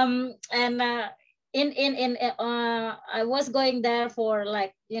I was going there for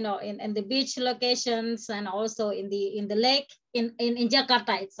like, in the beach locations and also in the lake in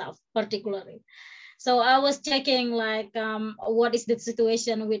Jakarta itself, particularly. So I was checking like what is the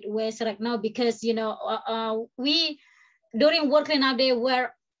situation with waste right now, because we during work cleanup day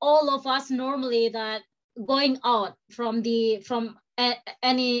where all of us normally that going out from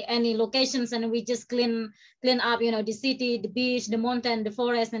any locations, and we just clean up the city, the beach, the mountain, the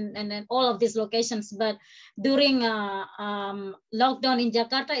forest, and all of these locations. But during lockdown in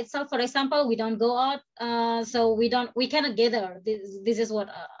Jakarta itself, for example, we don't go out, so we cannot gather. This is what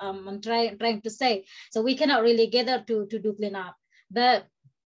I'm trying to say. So we cannot really gather to do clean up. But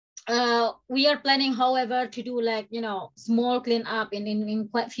we are planning, however, to do like small clean up in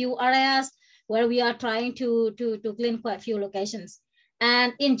quite few areas where we are trying to clean quite few locations.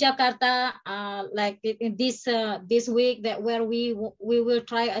 And in Jakarta, like in this week, that where we will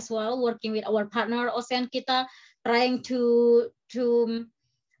try as well, working with our partner Ocean Kita, trying to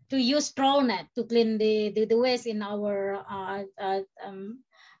use straw net to clean the waste in our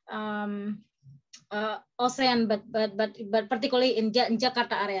ocean, but particularly in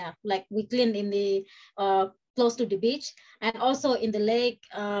Jakarta area, like we clean in the close to the beach, and also in the lake,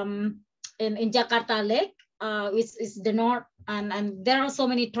 in Jakarta Lake, which is the north, and there are so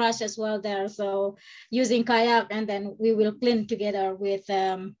many trash as well there. So using kayak, and then we will clean together with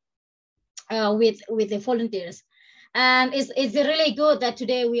the volunteers. And it's really good that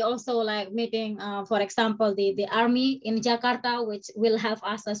today we also like meeting, for example, the army in Jakarta, which will help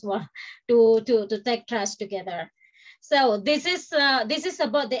us as well to take trash together. So this is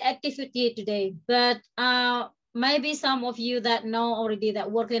about the activity today. But maybe some of you that know already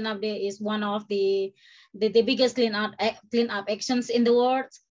that World Cleanup Day is one of the biggest clean up actions in the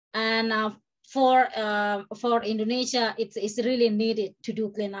world, and for Indonesia, it's really needed to do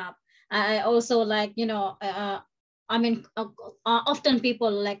clean up. I also like often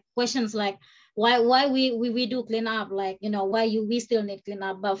people like questions like why we do clean up, like why we still need clean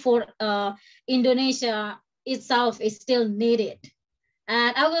up, but for Indonesia itself is still needed.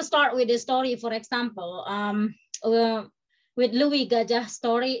 And I will start with a story, for example, with Louis Gajah's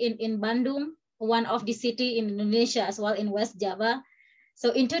story in Bandung, one of the city in Indonesia as well, in West Java.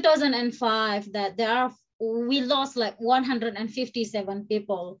 So in 2005, that we lost like 157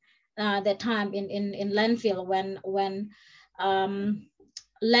 people that time in landfill when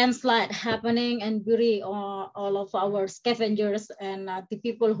landslide happening and bury all of our scavengers and the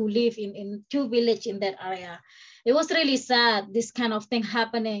people who live in two villages in that area. It was really sad, this kind of thing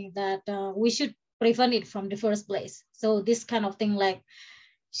happening, that we should prevent it from the first place. So this kind of thing like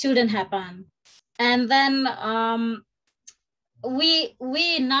shouldn't happen. And then we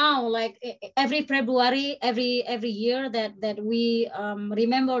now, like every February, every year that we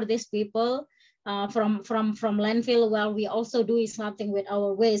remember these people from landfill. Well, we also do something with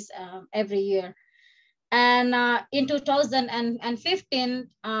our waste every year. And in 2015,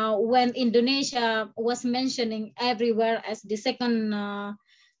 when Indonesia was mentioning everywhere as the second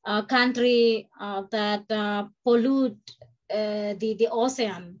country that pollute the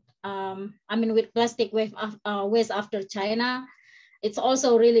ocean, I mean, with plastic waste after China, it's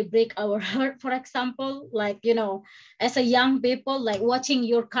also really break our heart. For example, like, you know, as a young people, like watching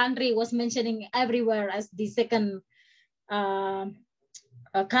your country was mentioning everywhere as the second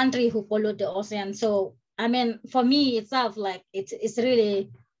country who pollute the ocean. So I mean, for me itself, like it's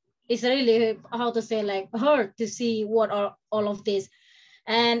really how to say, like hurt to see what are all of this.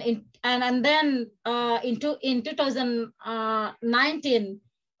 And then in 2019,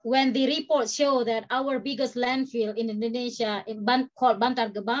 when the report show that our biggest landfill in Indonesia called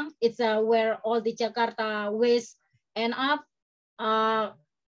Bantar Gebang, it's where all the Jakarta waste end up.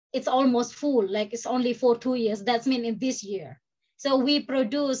 It's almost full, like it's only for 2 years. That's mean in this year. So we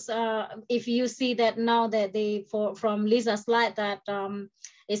produce, if you see that now that from Lisa's slide that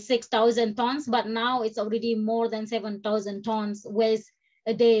is 6,000 tons, but now it's already more than 7,000 tons waste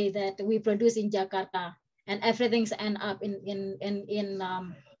a day that we produce in Jakarta, and everything's end up in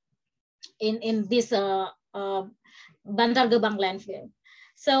this Bantar Gebang landfill.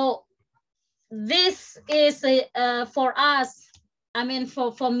 So this is for us. I mean,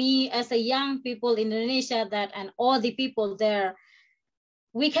 for me as a young people in Indonesia, that and all the people there,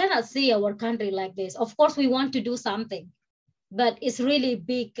 we cannot see our country like this. Of course, we want to do something, but it's really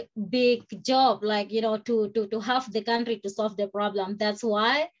big job, like, you know, to help the country to solve the problem. That's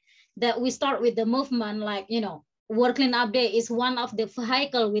why that we start with the movement, like, you know, World Cleanup Day is one of the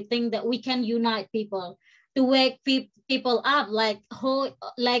vehicle we think that we can unite people to wake people up, like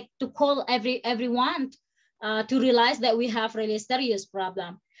to call everyone to realize that we have really serious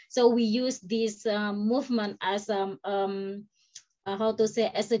problem. So we use this movement as how to say,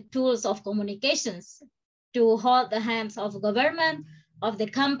 as a tools of communications to hold the hands of government, of the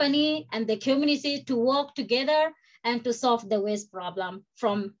company and the community to work together and to solve the waste problem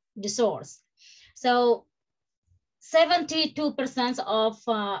from the source. So 72% of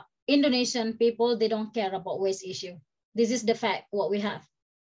Indonesian people, they don't care about waste issue. This is the fact what we have.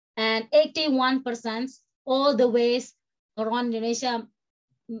 And 81%, all the waste around Indonesia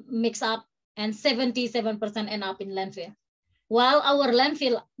mix up, and 77% end up in landfill. While our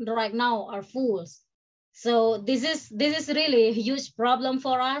landfill right now are full. So this is really a huge problem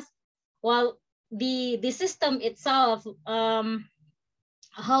for us. While the system itself,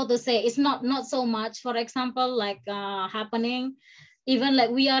 how to say, it's not so much, for example, like happening, even like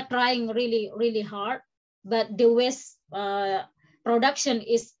we are trying really hard, but the waste production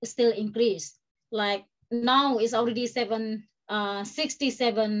is still increased. Like now it's already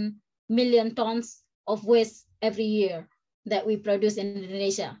 67 million tons of waste every year that we produce in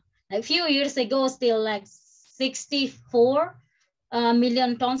Indonesia. A few years ago, still like 64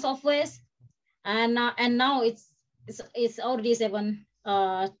 million tons of waste, and now it's already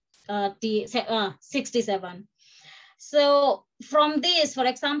 67. So from this, for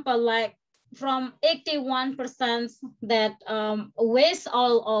example, like from 81% that waste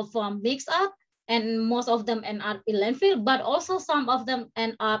all of mix up, and most of them end up in landfill, but also some of them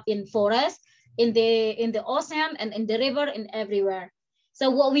end up in forest, in the ocean, and in the river, and everywhere. So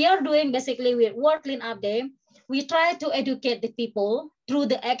what we are doing basically with World Cleanup Day, we try to educate the people through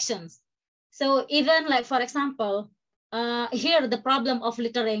the actions. So even like, for example, here the problem of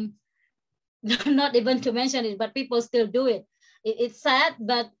littering, not even to mention it, but people still do it. It's sad,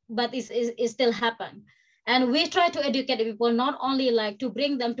 but it still happen. And we try to educate people, not only like to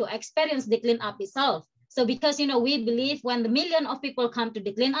bring them to experience the cleanup itself. So because, you know, we believe when the million of people come to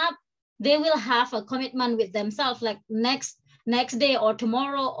the cleanup, they will have a commitment with themselves, like next day or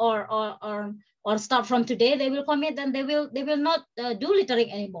tomorrow or start from today, they will commit, and they will not do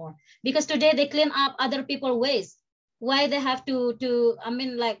littering anymore, because today they clean up other people's waste. Why they have to I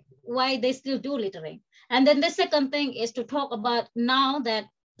mean, like, why they still do littering? And then the second thing is to talk about now that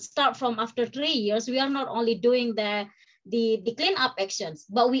start from after 3 years, we are not only doing the cleanup actions,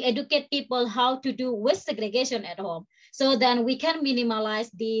 but we educate people how to do waste segregation at home. So then we can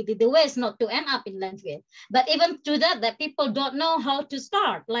minimize the waste not to end up in landfill. But even to that people don't know how to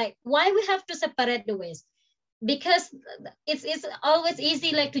start. Like, why we have to separate the waste? Because it's always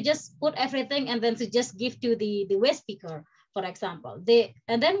easy, like to just put everything and then to just give to the waste picker, for example.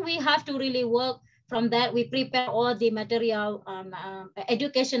 And then we have to really work from that. We prepare all the material,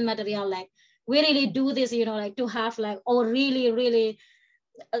 education material, like we really do this, like to have like, or really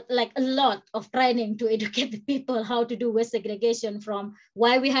like a lot of training to educate the people how to do waste segregation, from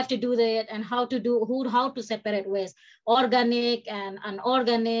why we have to do that and how to separate waste, organic and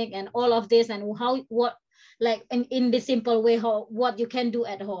unorganic and all of this, and what like in the simple way what you can do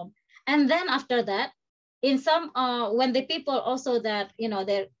at home. And then after that, in some when the people also that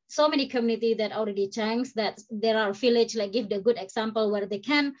there so many community that already changed, that there are village like give the good example where they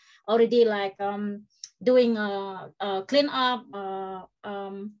can already like doing clean up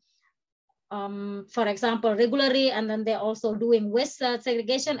for example regularly, and then they're also doing waste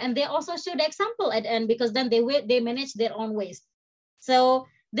segregation, and they also show the example at the end, because then they manage their own waste. So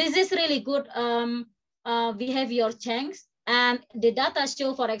this is really good behavior change. And the data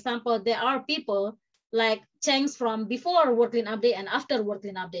show, for example, there are people like change from before World Cleanup Day and after World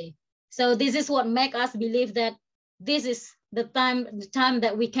Cleanup Day. So this is what make us believe that this is the time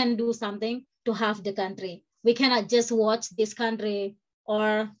that we can do something to have the country. We cannot just watch this country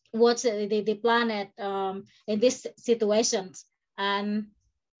or watch the planet in these situations. And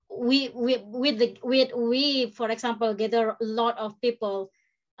we for example gather a lot of people,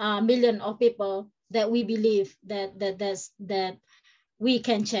 million of people, that we believe that we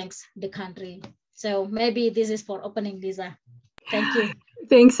can change the country. So maybe this is for opening, Lisa. Thank you.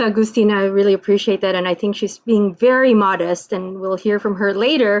 Thanks, Agustina. I really appreciate that. And I think she's being very modest, and we'll hear from her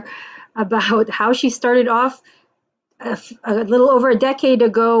later about how she started off a little over a decade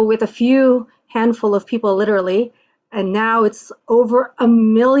ago with a few handful of people, literally. And now it's over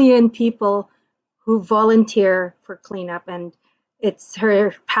 1 million people who volunteer for cleanup. And it's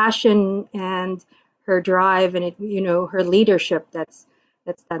her passion and her drive and her leadership that's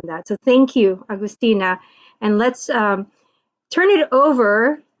done that. So thank you, Agustina. And let's turn it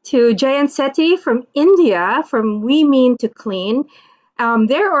over to Jayant Sethi from India, from We Mean to Clean.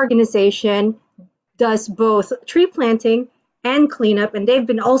 Their organization does both tree planting and cleanup, and they've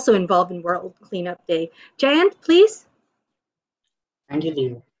been also involved in World Cleanup Day. Jayant, please. Thank you,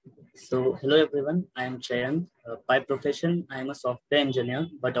 Leo. So, hello everyone, I am Jayant. By profession, I am a software engineer,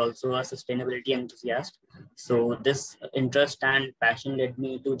 but also a sustainability enthusiast. So, this interest and passion led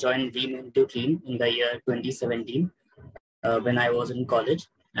me to join We Mean to Clean in the year 2017 when I was in college.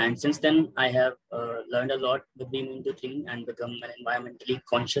 And since then, I have learned a lot with We Mean to Clean and become an environmentally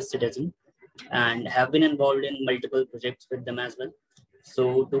conscious citizen, and have been involved in multiple projects with them as well.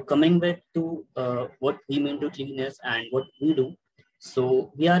 So to coming back to what We Mean to Clean is and what we do.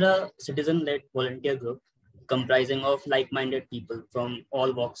 So we are a citizen-led volunteer group comprising of like-minded people from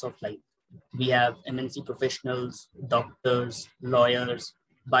all walks of life. We have MNC professionals, doctors, lawyers,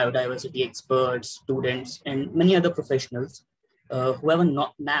 biodiversity experts, students, and many other professionals who have a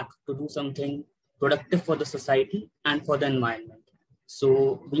knack to do something productive for the society and for the environment.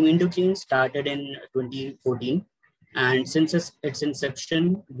 So We Mean to Clean started in 2014, and since its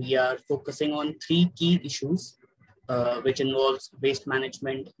inception, we are focusing on 3 key issues, which involves waste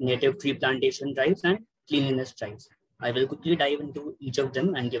management, native tree plantation drives, and cleanliness drives. I will quickly dive into each of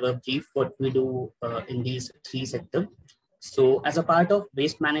them and give a brief what we do in these 3 sectors. So as a part of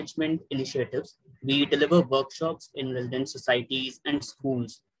waste management initiatives, we deliver workshops in resident societies and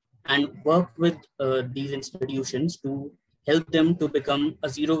schools, and work with these institutions to help them to become a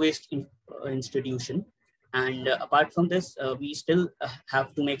zero waste institution. And apart from this, we still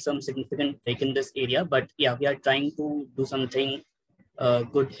have to make some significant break in this area, but yeah, we are trying to do something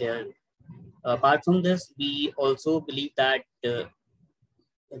good here. Apart from this, we also believe that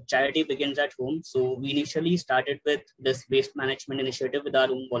charity begins at home. So we initially started with this waste management initiative with our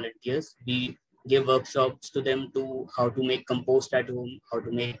own volunteers. We give workshops to them to how to make compost at home, how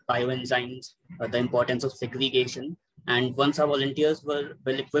to make bioenzymes, the importance of segregation. And once our volunteers were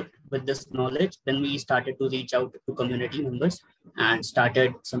well equipped with this knowledge, then we started to reach out to community members and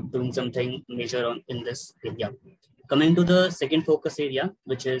started doing something major in this area. Coming to the second focus area,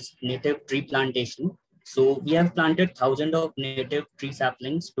 which is native tree plantation. So we have planted thousands of native tree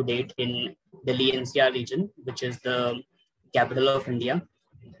saplings to date in Delhi NCR region, which is the capital of India.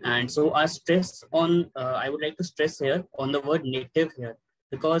 And so our stress on, I would like to stress here on the word native here,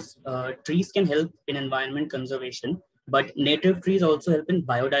 because trees can help in environment conservation, but native trees also help in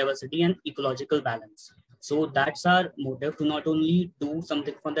biodiversity and ecological balance. So that's our motive, to not only do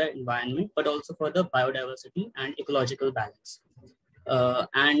something for the environment, but also for the biodiversity and ecological balance.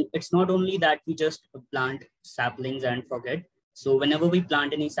 And it's not only that we just plant saplings and forget. So whenever we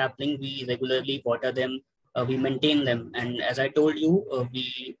plant any sapling, we regularly water them, we maintain them. And as I told you,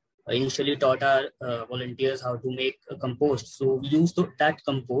 we initially taught our volunteers how to make a compost. So we use that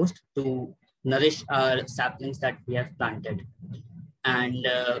compost to nourish our saplings that we have planted. And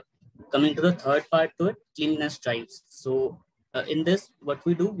coming to the third part to it, cleanliness drives. So in this, what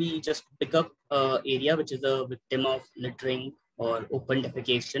we do, we just pick up an area which is a victim of littering or open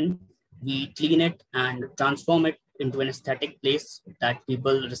defecation. We clean it and transform it into an aesthetic place that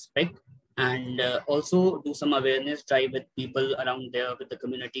people respect, and also do some awareness drive with people around there, with the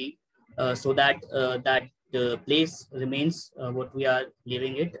community, so that the place remains what we are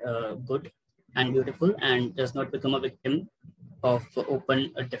leaving it, good and beautiful, and does not become a victim of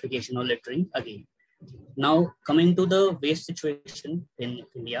open defecation or littering again. Now, coming to the waste situation in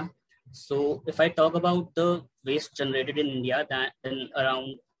India. So if I talk about the waste generated in India, then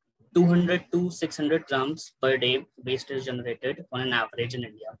around 200 to 600 grams per day waste is generated on an average in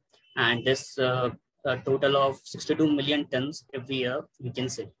India. And this a total of 62 million tons every year, we can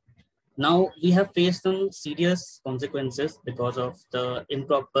say. Now, we have faced some serious consequences because of the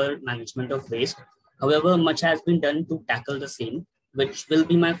improper management of waste. However, much has been done to tackle the same, which will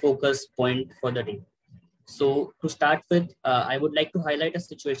be my focus point for the day. So to start with, I would like to highlight a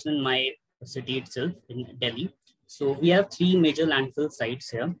situation in my city itself, in Delhi. So we have 3 major landfill sites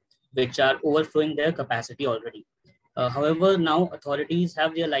here, which are overflowing their capacity already. However, now authorities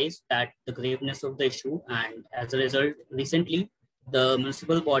have realized that the graveness of the issue, and as a result, recently, the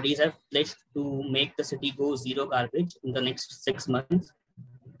municipal bodies have pledged to make the city go zero garbage in the next 6 months.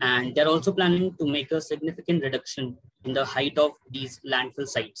 And they're also planning to make a significant reduction in the height of these landfill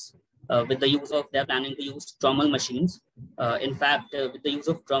sites. With the use of, they're planning to use trommel machines. In fact, with the use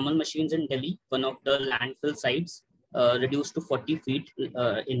of trommel machines in Delhi, one of the landfill sites reduced to 40 feet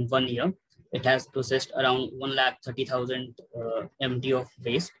in 1 year. It has processed around 130,000 MT of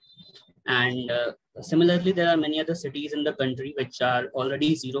waste. And similarly, there are many other cities in the country which are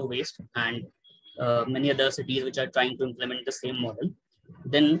already zero waste, and many other cities which are trying to implement the same model.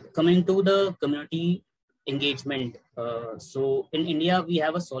 Then coming to the community engagement. So in India, we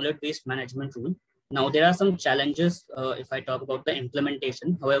have a solid waste management rule. Now, there are some challenges if I talk about the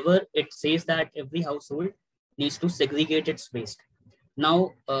implementation. However, it says that every household needs to segregate its waste.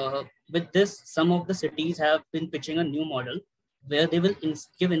 Now, with this, some of the cities have been pitching a new model where they will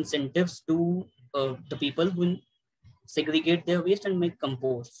give incentives to the people who segregate their waste and make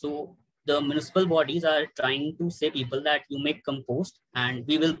compost. So the municipal bodies are trying to say people that you make compost and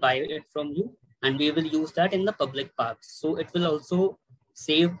we will buy it from you and we will use that in the public parks. So it will also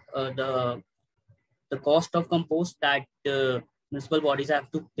save the cost of compost that municipal bodies have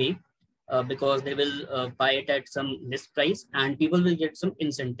to pay, because they will buy it at some less price and people will get some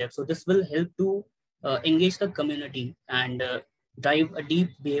incentive. So this will help to engage the community and drive a deep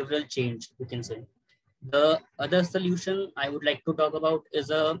behavioral change, we can say. The other solution I would like to talk about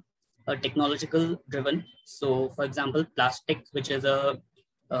is a technological driven. So for example, plastic, which is a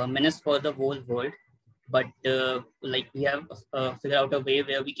menace for the whole world, but like we have figured out a way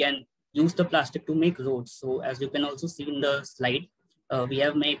where we can use the plastic to make roads. So as you can also see in the slide, we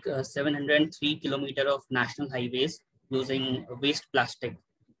have made 703 kilometers of national highways using waste plastic.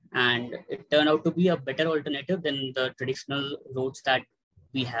 And it turned out to be a better alternative than the traditional roads that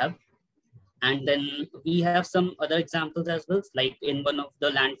we have. And then we have some other examples as well. Like in one of the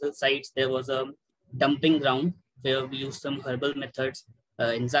landfill sites, there was a dumping ground where we used some herbal methods,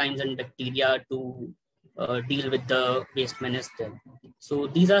 enzymes and bacteria to deal with the waste menace there. So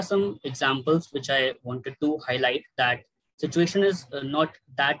these are some examples which I wanted to highlight, that situation is not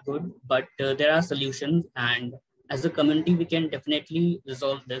that good, but there are solutions, and as a community, we can definitely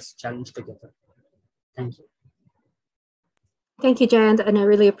resolve this challenge together. Thank you. Thank you, Jayant, and I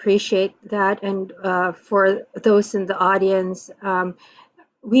really appreciate that. And for those in the audience,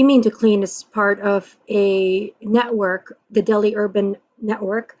 We Mean to Clean is part of a network, the Delhi Urban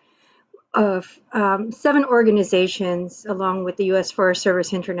Network, of 7 organizations, along with the U.S. Forest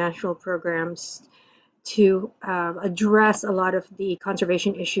Service international programs, to address a lot of the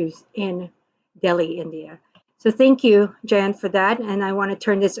conservation issues in Delhi, India. So thank you, Jayant, for that. And I want to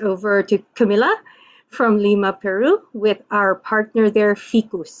turn this over to Camila from Lima, Peru, with our partner there,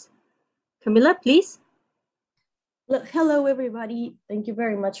 Ficus. Camila, please. Hello, everybody. Thank you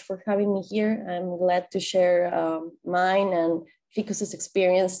very much for having me here. I'm glad to share mine and Ficus's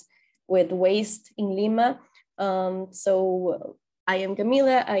experience with waste in Lima. So I am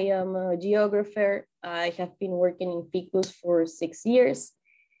Camila. I am a geographer. I have been working in Ficus for 6 years.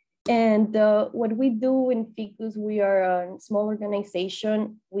 And what we do in Ficus, we are a small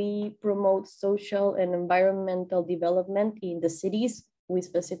organization. We promote social and environmental development in the cities. We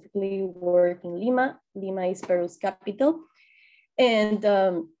specifically work in Lima. Lima is Peru's capital. And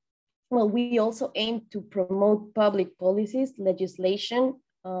well, we also aim to promote public policies, legislation,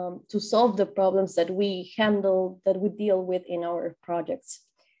 to solve the problems that we deal with in our projects.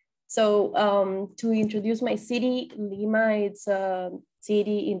 So to introduce my city, Lima, it's a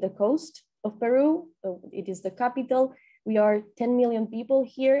city in the coast of Peru. It is the capital. We are 10 million people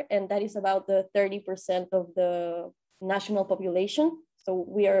here, and that is about the 30% of the national population. So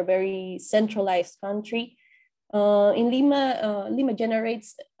we are a very centralized country. In Lima, Lima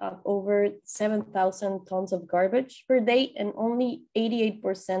generates over 7,000 tons of garbage per day, and only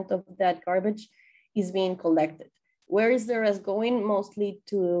 88% of that garbage is being collected. Where is the rest going? Mostly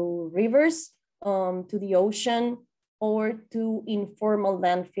to rivers, to the ocean, or to informal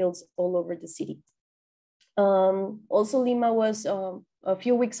landfills all over the city. Also, Lima was, a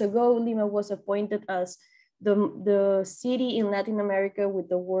few weeks ago, Lima was appointed as the city in Latin America with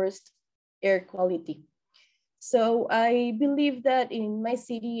the worst air quality. So I believe that in my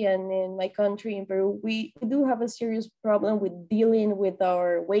city and in my country, in Peru, we do have a serious problem with dealing with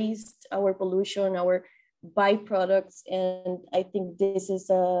our waste, our pollution, our byproducts. And I think this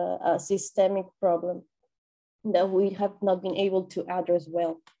is a systemic problem that we have not been able to address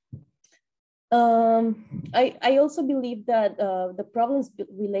well. I also believe that the problems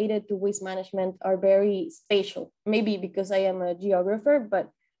related to waste management are very spatial, maybe because I am a geographer, but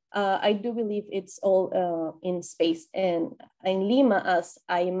I do believe it's all in space. And in Lima, as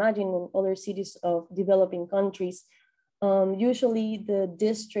I imagine in other cities of developing countries, usually the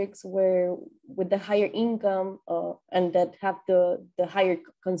districts where with the higher income and that have the higher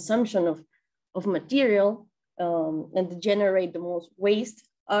consumption of material and generate the most waste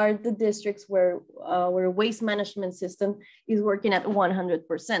are the districts where our waste management system is working at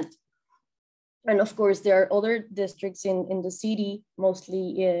 100%. And of course, there are other districts in the city,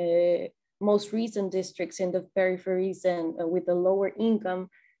 mostly most recent districts in the peripheries and with a lower income,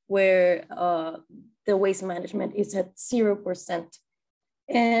 where the waste management is at 0%.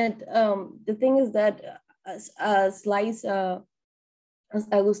 And the thing is that as Liza, as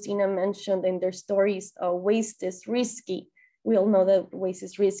Agustina mentioned in their stories, waste is risky. We all know that waste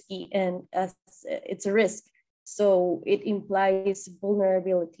is risky, and as it's a risk, so it implies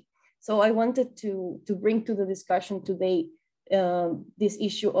vulnerability. So I wanted to bring to the discussion today this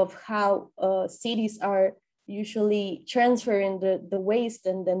issue of how cities are usually transferring the waste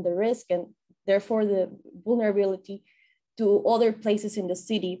and then the risk and therefore the vulnerability to other places in the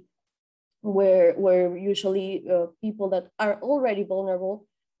city where usually people that are already vulnerable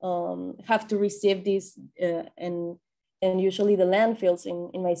have to receive this and usually the landfills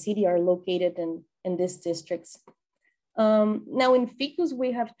in my city are located in these districts. Now in Ficus,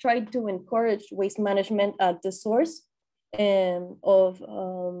 we have tried to encourage waste management at the source of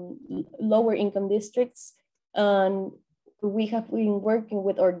lower income districts. And we have been working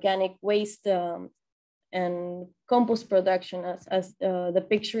with organic waste and compost production as the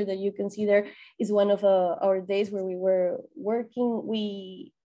picture that you can see there is one of our days where we were working.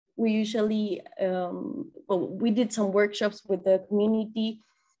 We usually, we did some workshops with the community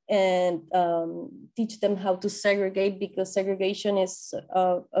and teach them how to segregate, because segregation is,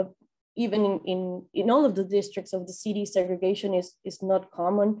 even in all of the districts of the city, segregation is not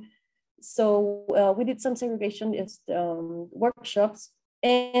common. So we did some segregation workshops.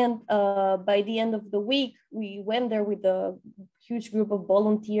 And by the end of the week, we went there with a huge group of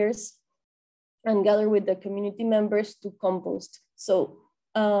volunteers and gathered with the community members to compost. So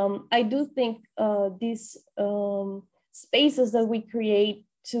I do think these spaces that we create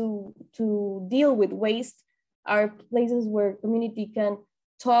to deal with waste are places where community can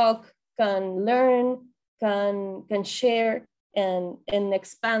talk, can learn, can share, and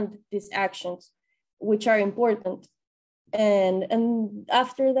expand these actions, which are important. And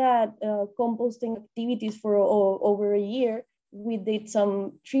after that composting activities for over a year, we did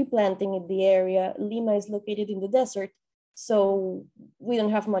some tree planting in the area. Lima is located in the desert, so we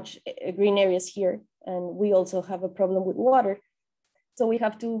don't have much green areas here. And we also have a problem with water. So we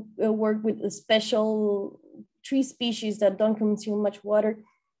have to work with a special tree species that don't consume much water.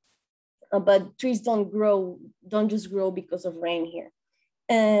 But trees don't just grow because of rain here.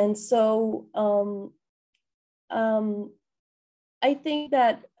 And so I think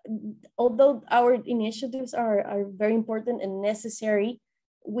that although our initiatives are very important and necessary,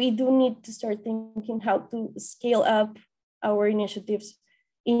 we do need to start thinking how to scale up our initiatives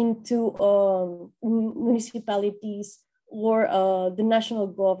into municipalities or the national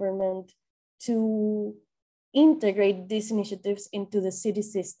government to integrate these initiatives into the city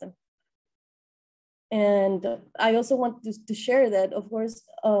system. And I also want to share that, of course,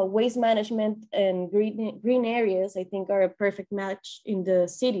 waste management and green areas, I think, are a perfect match in the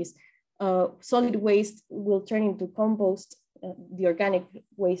cities. Solid waste will turn into compost. The organic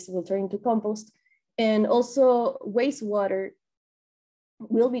waste will turn into compost. And also wastewater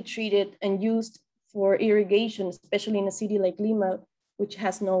will be treated and used for irrigation, especially in a city like Lima, which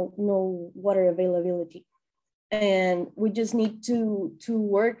has no water availability. And we just need to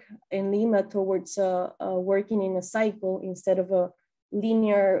work in Lima towards working in a cycle instead of a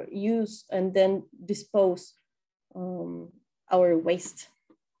linear use and then dispose our waste.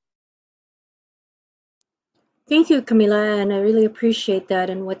 Thank you, Camila, and I really appreciate that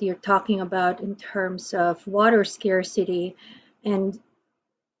and what you're talking about in terms of water scarcity and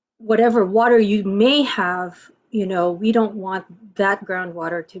whatever water you may have, you know, we don't want that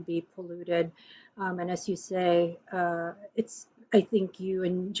groundwater to be polluted. And as you say, I think you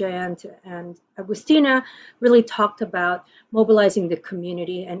and Jayant and Agustina really talked about mobilizing the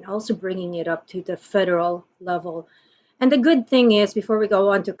community and also bringing it up to the federal level. And the good thing is, before we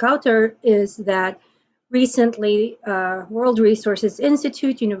go on to Kauter, is that recently World Resources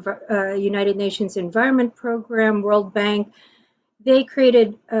Institute, United Nations Environment Program, World Bank, they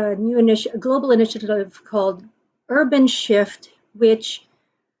created a global initiative called Urban Shift, which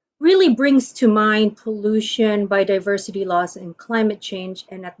really brings to mind pollution, biodiversity loss, and climate change.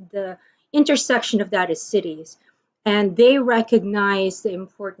 And at the intersection of that is cities. And they recognize the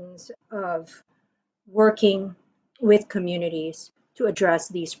importance of working with communities to address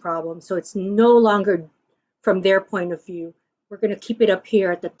these problems. So it's no longer from their point of view. We're going to keep it up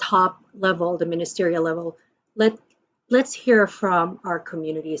here at the top level, the ministerial level. Let's hear from our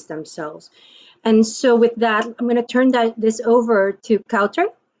communities themselves. And so with that, I'm going to turn this over to Kauter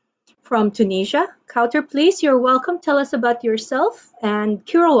from Tunisia. Kauter, please, you're welcome. Tell us about yourself and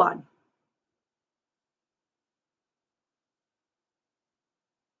Kirawan.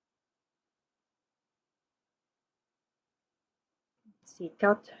 Let's see,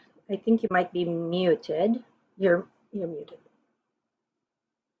 Kauter, I think you might be muted. You're muted.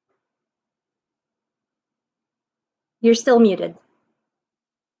 You're still muted.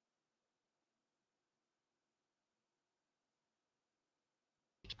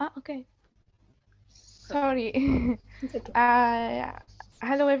 Okay. Sorry.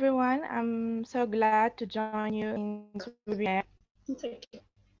 Hello, everyone. I'm so glad to join you in this webinar.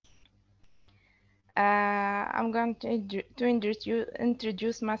 I'm going to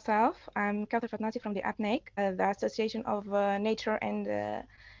introduce myself. I'm Kauter Fatnati from the APNEC, the Association of Nature and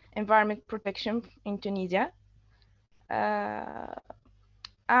Environment Protection in Tunisia.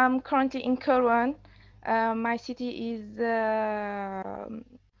 I'm currently in Kairouan. My city is the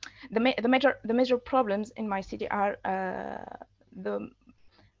major problems in my city are the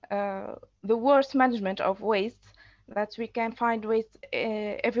worst management of waste, that we can find waste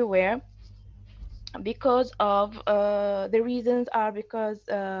everywhere, because of the reasons are because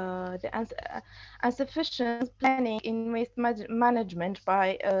the insufficient planning in waste management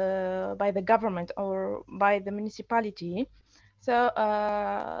by the government or by the municipality. So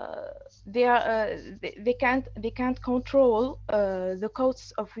they can't control the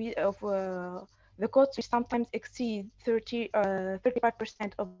costs of the costs, which sometimes exceed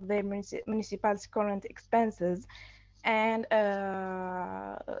 35% of the municipal's current expenses, and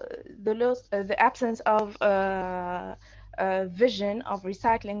the absence of vision of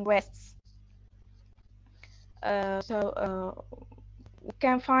recycling wastes. So we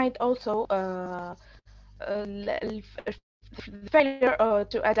can find also the failure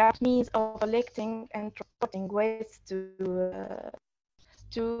to adapt means of collecting and transporting waste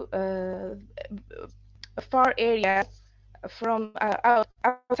to far areas from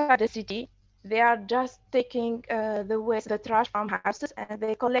outside the city. They are just taking the waste, the trash from houses, and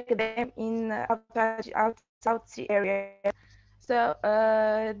they collect them in outside the area. So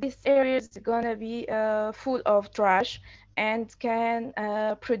this area is gonna be full of trash and can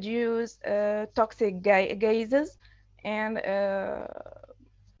produce toxic gases, and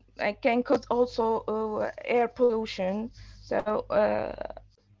can cause also air pollution. So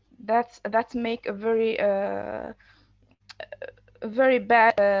that's make a very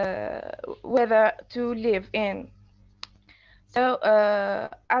bad weather to live in. So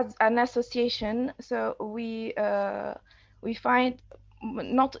as an association, so we find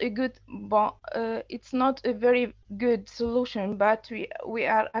not a good, it's not a very good solution, but we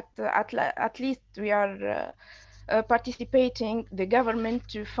are at least we are participating the government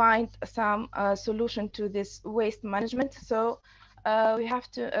to find some solution to this waste management. So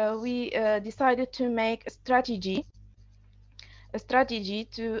we decided to make a strategy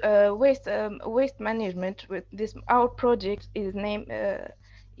to waste management. With this, our project is named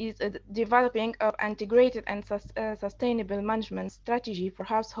developing of integrated and sustainable management strategy for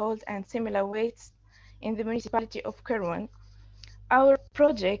household and similar wastes in the municipality of Kairouan. Our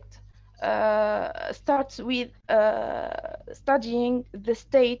project starts with studying the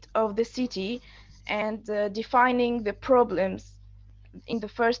state of the city and defining the problems in the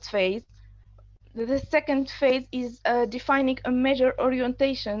first phase. The second phase is defining a major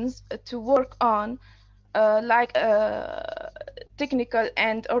orientations to work on, like technical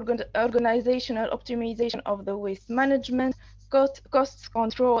and organizational optimization of the waste management, costs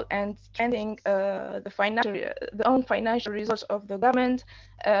control, and strengthening the own financial results of the government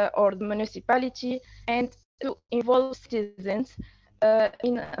or the municipality, and to involve citizens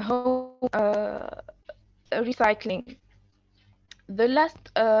in home recycling. The last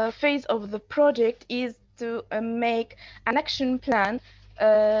phase of the project is to make an action plan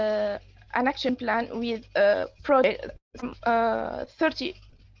with project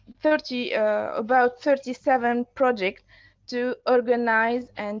 30 about 37 projects to organize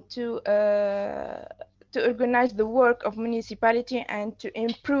and to organize the work of municipality and to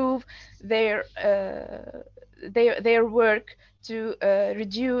improve their work to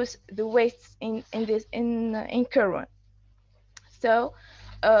reduce the wastes in current. So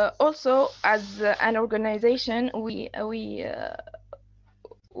also as an organization, we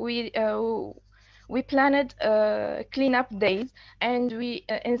planned cleanup days, and we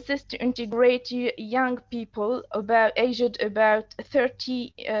insist to integrate young people aged about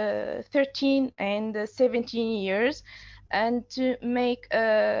 13 and 17 years, and to make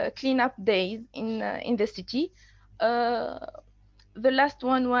cleanup days in the city. The last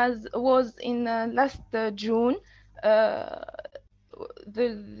one was in last June.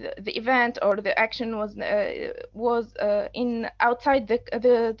 The event or the action was in outside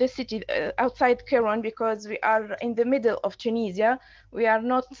the city, outside Kairouan, because we are in the middle of Tunisia. We are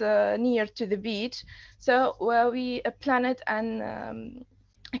not near to the beach, so we planned and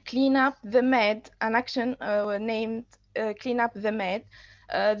clean up the Med, an action named Clean Up the Med.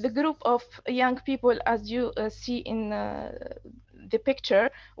 The group of young people, as you see in the picture,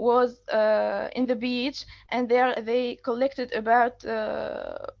 was in the beach, and they collected about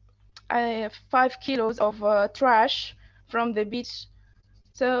 5 kilos of trash from the beach.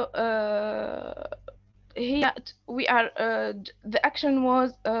 So here we are. The action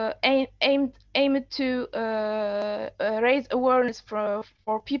was aimed to raise awareness for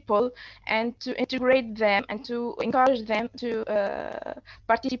people and to integrate them and to encourage them to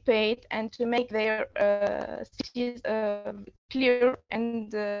participate and to make their cities clear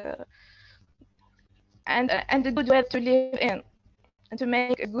and a good weather to live in, and to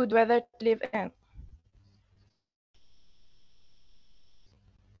make a good weather to live in.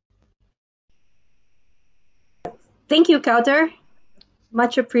 Thank you, Kautar.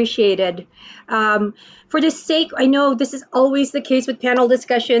 Much appreciated. For the sake, I know this is always the case with panel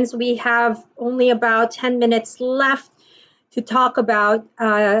discussions. We have only about 10 minutes left to talk about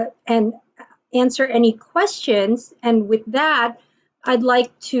and answer any questions. And with that, I'd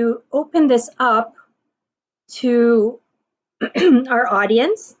like to open this up to our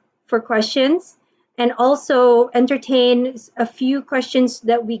audience for questions, and also entertain a few questions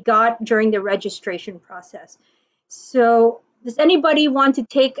that we got during the registration process. So does anybody want to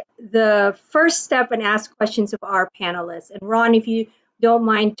take the first step and ask questions of our panelists? And Ron, if you don't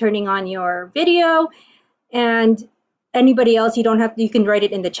mind turning on your video, and anybody else, you don't have to, you can write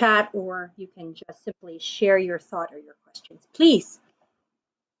it in the chat, or you can just simply share your thought or your questions, please.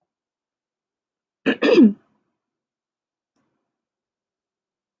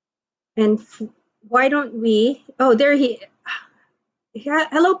 And why don't we, oh, there he,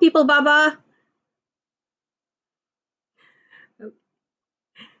 hello people, Baba.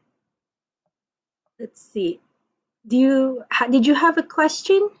 Let's see. Did you have a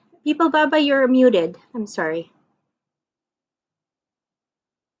question? People Baba, you're muted. I'm sorry.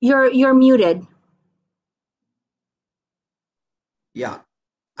 You're muted. Yeah,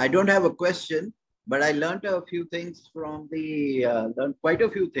 I don't have a question, but I learned a few things from learned quite a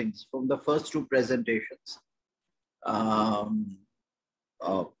few things from the first two presentations.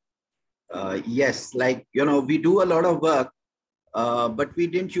 Yes, like, you know, we do a lot of work, but we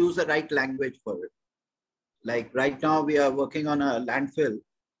didn't use the right language for it. Like right now we are working on a landfill.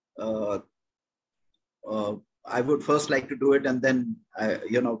 I would first like to do it, and then,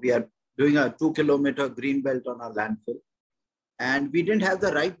 you know, we are doing a 2-kilometer green belt on our landfill. And we didn't have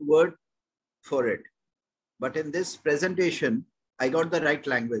the right word for it. But in this presentation, I got the right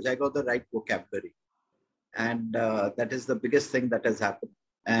language. I got the right vocabulary. And that is the biggest thing that has happened.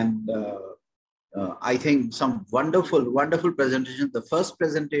 And I think some wonderful, wonderful presentations. The first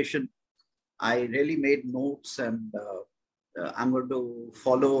presentation, I really made notes, and I'm going to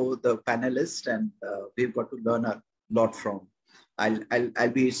follow the panelists, and we've got to learn a lot from. I'll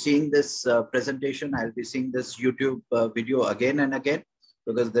be seeing this presentation. I'll be seeing this YouTube video again and again,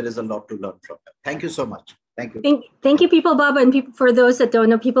 because there is a lot to learn from them. Thank you so much. Thank you. Thank you, People Baba. And people, for those that don't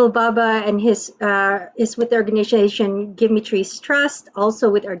know, People Baba and his is with the organization Give Me Trees Trust, also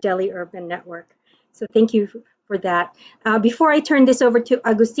with our Delhi Urban Network. So thank you for that. Before I turn this over to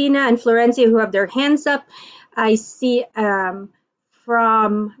Agustina and Florencia, who have their hands up, I see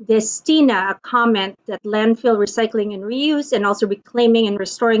from Destina a comment that landfill recycling and reuse, and also reclaiming and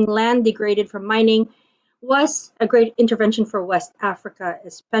restoring land degraded from mining, was a great intervention for West Africa,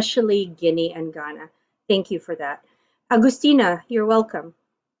 especially Guinea and Ghana. Thank you for that. Agustina, you're welcome.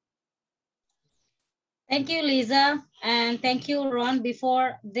 Thank you, Lisa, and thank you, Ron.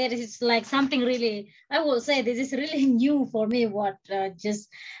 Before, there is like something really, I will say this is really new for me, what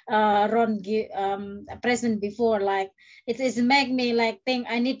Ron present before. Like it's make me like think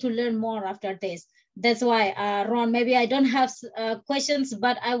I need to learn more after this. That's why, Ron, maybe I don't have questions,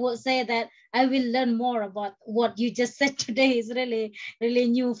 but I will say that I will learn more about what you just said today. Is really, really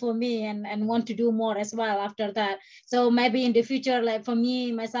new for me, and want to do more as well after that. So maybe in the future, like for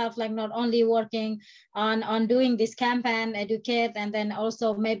me, myself, like not only working on doing this campaign, educate, and then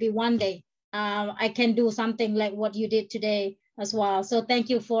also maybe one day I can do something like what you did today as well. So thank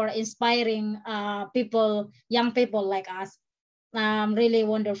you for inspiring people, young people like us. Really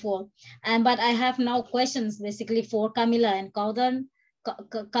wonderful. But I have now questions basically for Camila and Kaudan.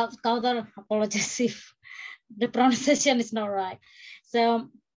 Kaudan, apologies if the pronunciation is not right. So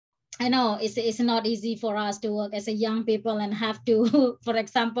I know it's not easy for us to work as a young people and have to, for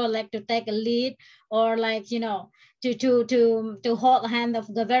example, like to take a lead, or like, you know, to hold the hand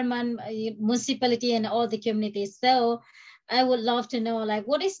of government, municipality, and all the communities. So I would love to know, like,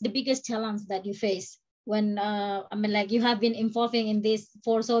 what is the biggest challenge that you face when, I mean, like you have been involving in this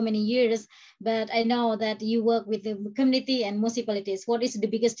for so many years, but I know that you work with the community and municipalities. What is the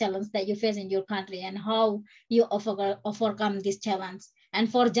biggest challenge that you face in your country, and how you overcome this challenge?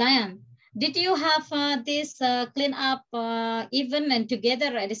 And for Giant, did you have this clean up event and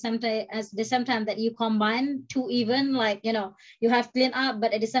together at the same time that you combine two events, like, you know, you have clean up,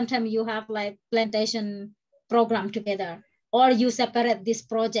 but at the same time you have like plantation program together, or you separate this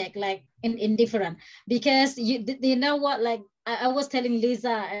project like in different? Because you know what, like I was telling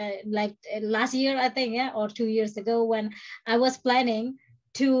Lisa last year, I think, yeah, or 2 years ago, when I was planning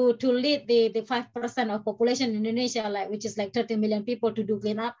to lead the 5% of population in Indonesia, like which is like 30 million people, to do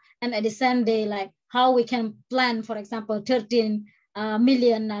cleanup, and at the same day, like how we can plan, for example, 13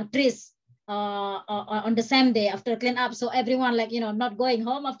 million trees on the same day after cleanup. So everyone, like, you know, not going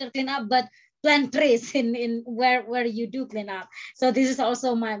home after cleanup, but plant trees in where you do clean up. So this is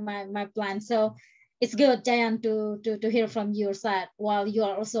also my plan. So it's good, Giant, to hear from your side while you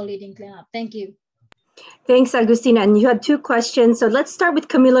are also leading cleanup. Thank you. Thanks, Agustina. And you had two questions. So let's start with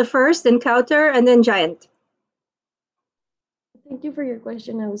Camila first, then Kauter, and then Giant. Thank you for your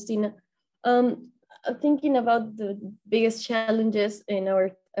question, Agustina. Thinking about the biggest challenges in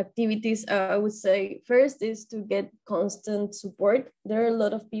our activities, I would say first is to get constant support. There are a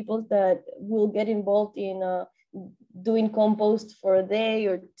lot of people that will get involved in doing compost for a day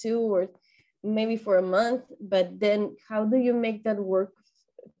or two, or maybe for a month, but then how do you make that work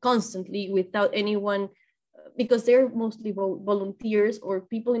constantly without anyone, because they're mostly volunteers or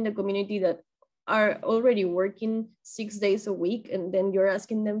people in the community that are already working 6 days a week, and then you're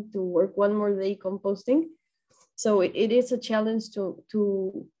asking them to work one more day composting. So it is a challenge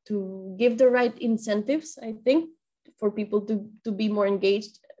to give the right incentives, I think, for people to be more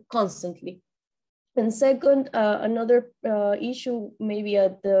engaged constantly. And second, another issue maybe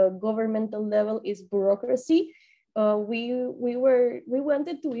at the governmental level is bureaucracy. We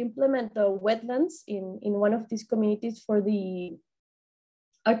wanted to implement wetlands in one of these communities, for the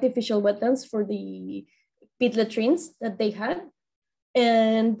artificial wetlands for the pit latrines that they had,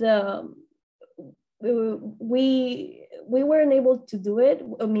 and we weren't able to do it.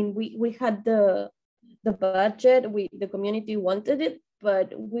 I mean, we had the budget, the community wanted it,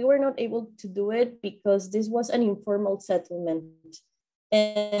 but we were not able to do it because this was an informal settlement,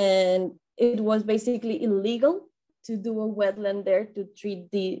 and it was basically illegal to do a wetland there to treat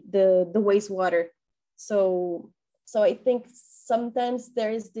the wastewater. So I think sometimes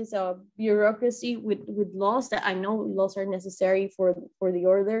there is this bureaucracy with laws. That I know laws are necessary for the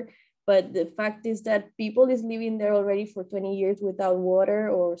order, but the fact is that people is living there already for 20 years without water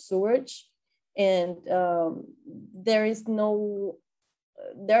or sewage, and there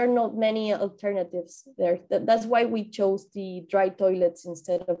are not many alternatives there. That's why we chose the dry toilets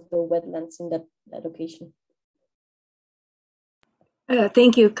instead of the wetlands in that occasion.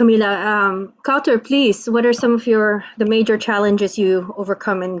 Thank you, Camila. Kauter, please, what are some of the major challenges you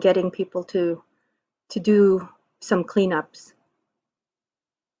overcome in getting people to do some cleanups?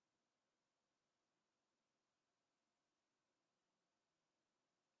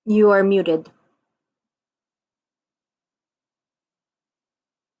 You are muted.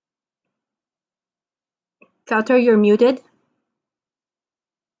 Kauter, you're muted.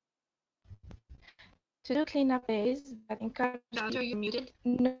 To do cleanup days that encourage. Kauter, you're muted.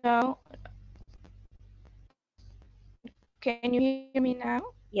 No. Can you hear me now?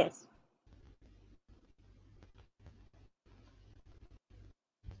 Yes.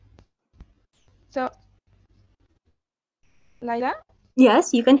 So, Liza?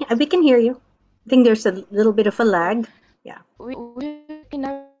 Yes, you can. We can hear you. I think there's a little bit of a lag. Yeah. We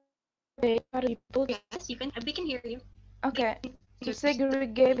cleanup day for people. Yes, you can. We can hear you. Okay. To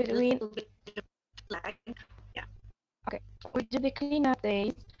segregate between. Lag. Yeah. Okay. We do the cleanup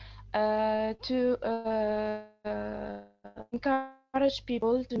days to encourage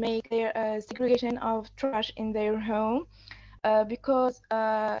people to make their segregation of trash in their home, because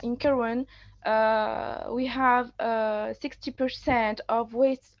in Kirwan we have 60% of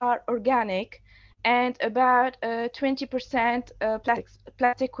wastes are organic and about 20%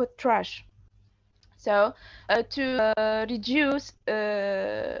 plastic with trash. So to reduce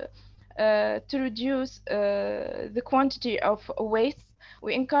the quantity of waste,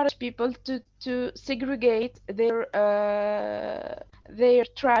 we encourage people to segregate their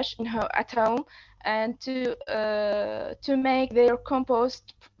trash at home, and to make their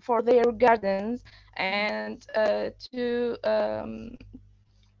compost for their gardens, and to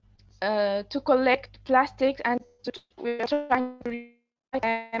collect plastics, and we are trying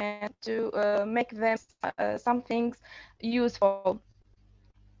to make them some things useful.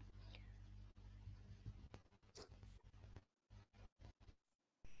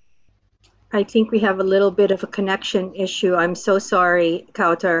 I think we have a little bit of a connection issue. I'm so sorry,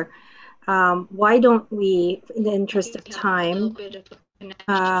 Kauter. Why don't we, in the interest of time,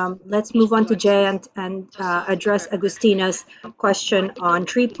 let's move on to Jay and address Agustina's question on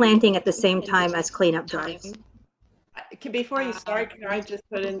tree planting at the same time as cleanup drives. Before you start, can I just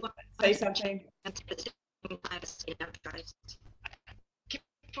say something?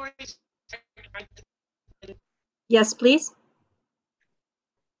 Yes, please.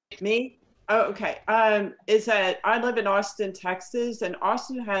 Me? Oh, okay. Is that I live in Austin, Texas, and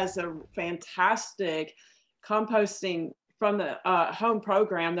Austin has a fantastic composting from the home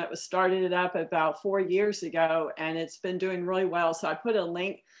program that was started up about 4 years ago, and it's been doing really well. So I put a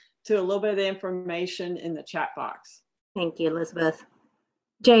link to a little bit of the information in the chat box. Thank you, Elizabeth.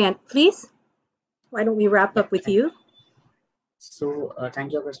 Jayant, please. Why don't we wrap up with you? So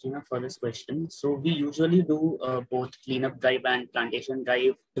thank you, Christina, for this question. So we usually do both cleanup drive and plantation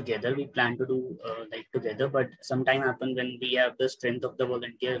drive together. We plan to do like together, but sometime happen when we have the strength of the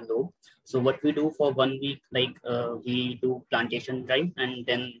volunteer low. So what we do for 1 week, like we do plantation drive, and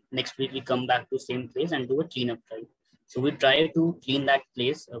then next week we come back to same place and do a cleanup drive. So we try to clean that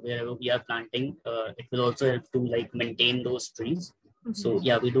place wherever we are planting. It will also help to like maintain those trees. So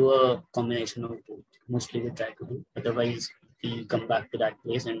yeah, we do a combination of both. Mostly we try to do. Otherwise, we come back to that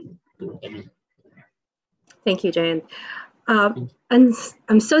place and do anything. Thank you, Jayant. And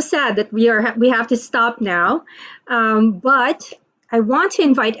I'm so sad that we have to stop now, but I want to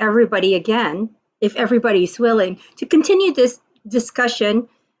invite everybody again, if everybody is willing, to continue this discussion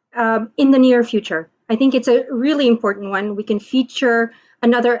in the near future. I think it's a really important one. We can feature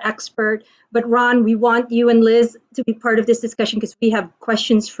another expert, but Ron, we want you and Liz to be part of this discussion because we have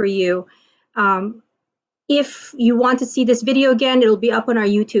questions for you. If you want to see this video again, it'll be up on our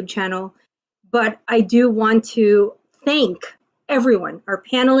YouTube channel. But I do want to thank everyone, our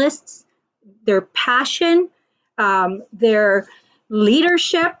panelists, their passion, their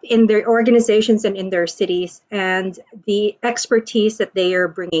leadership in their organizations and in their cities, and the expertise that they are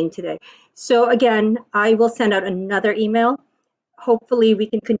bringing today. So again, I will send out another email. Hopefully we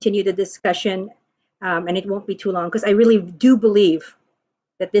can continue the discussion and it won't be too long, because I really do believe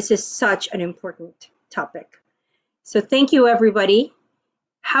that this is such an important topic. So thank you, everybody.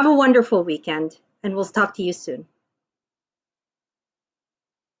 Have a wonderful weekend, and we'll talk to you soon.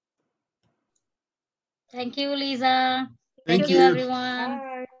 Thank you, Lisa. Thank you, you. everyone.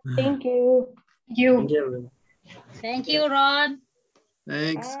 Bye. Thank you. Thank you. Thank you, Ron.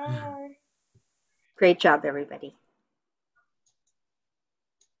 Thanks. Bye. Great job, everybody.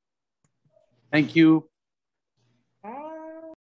 Thank you.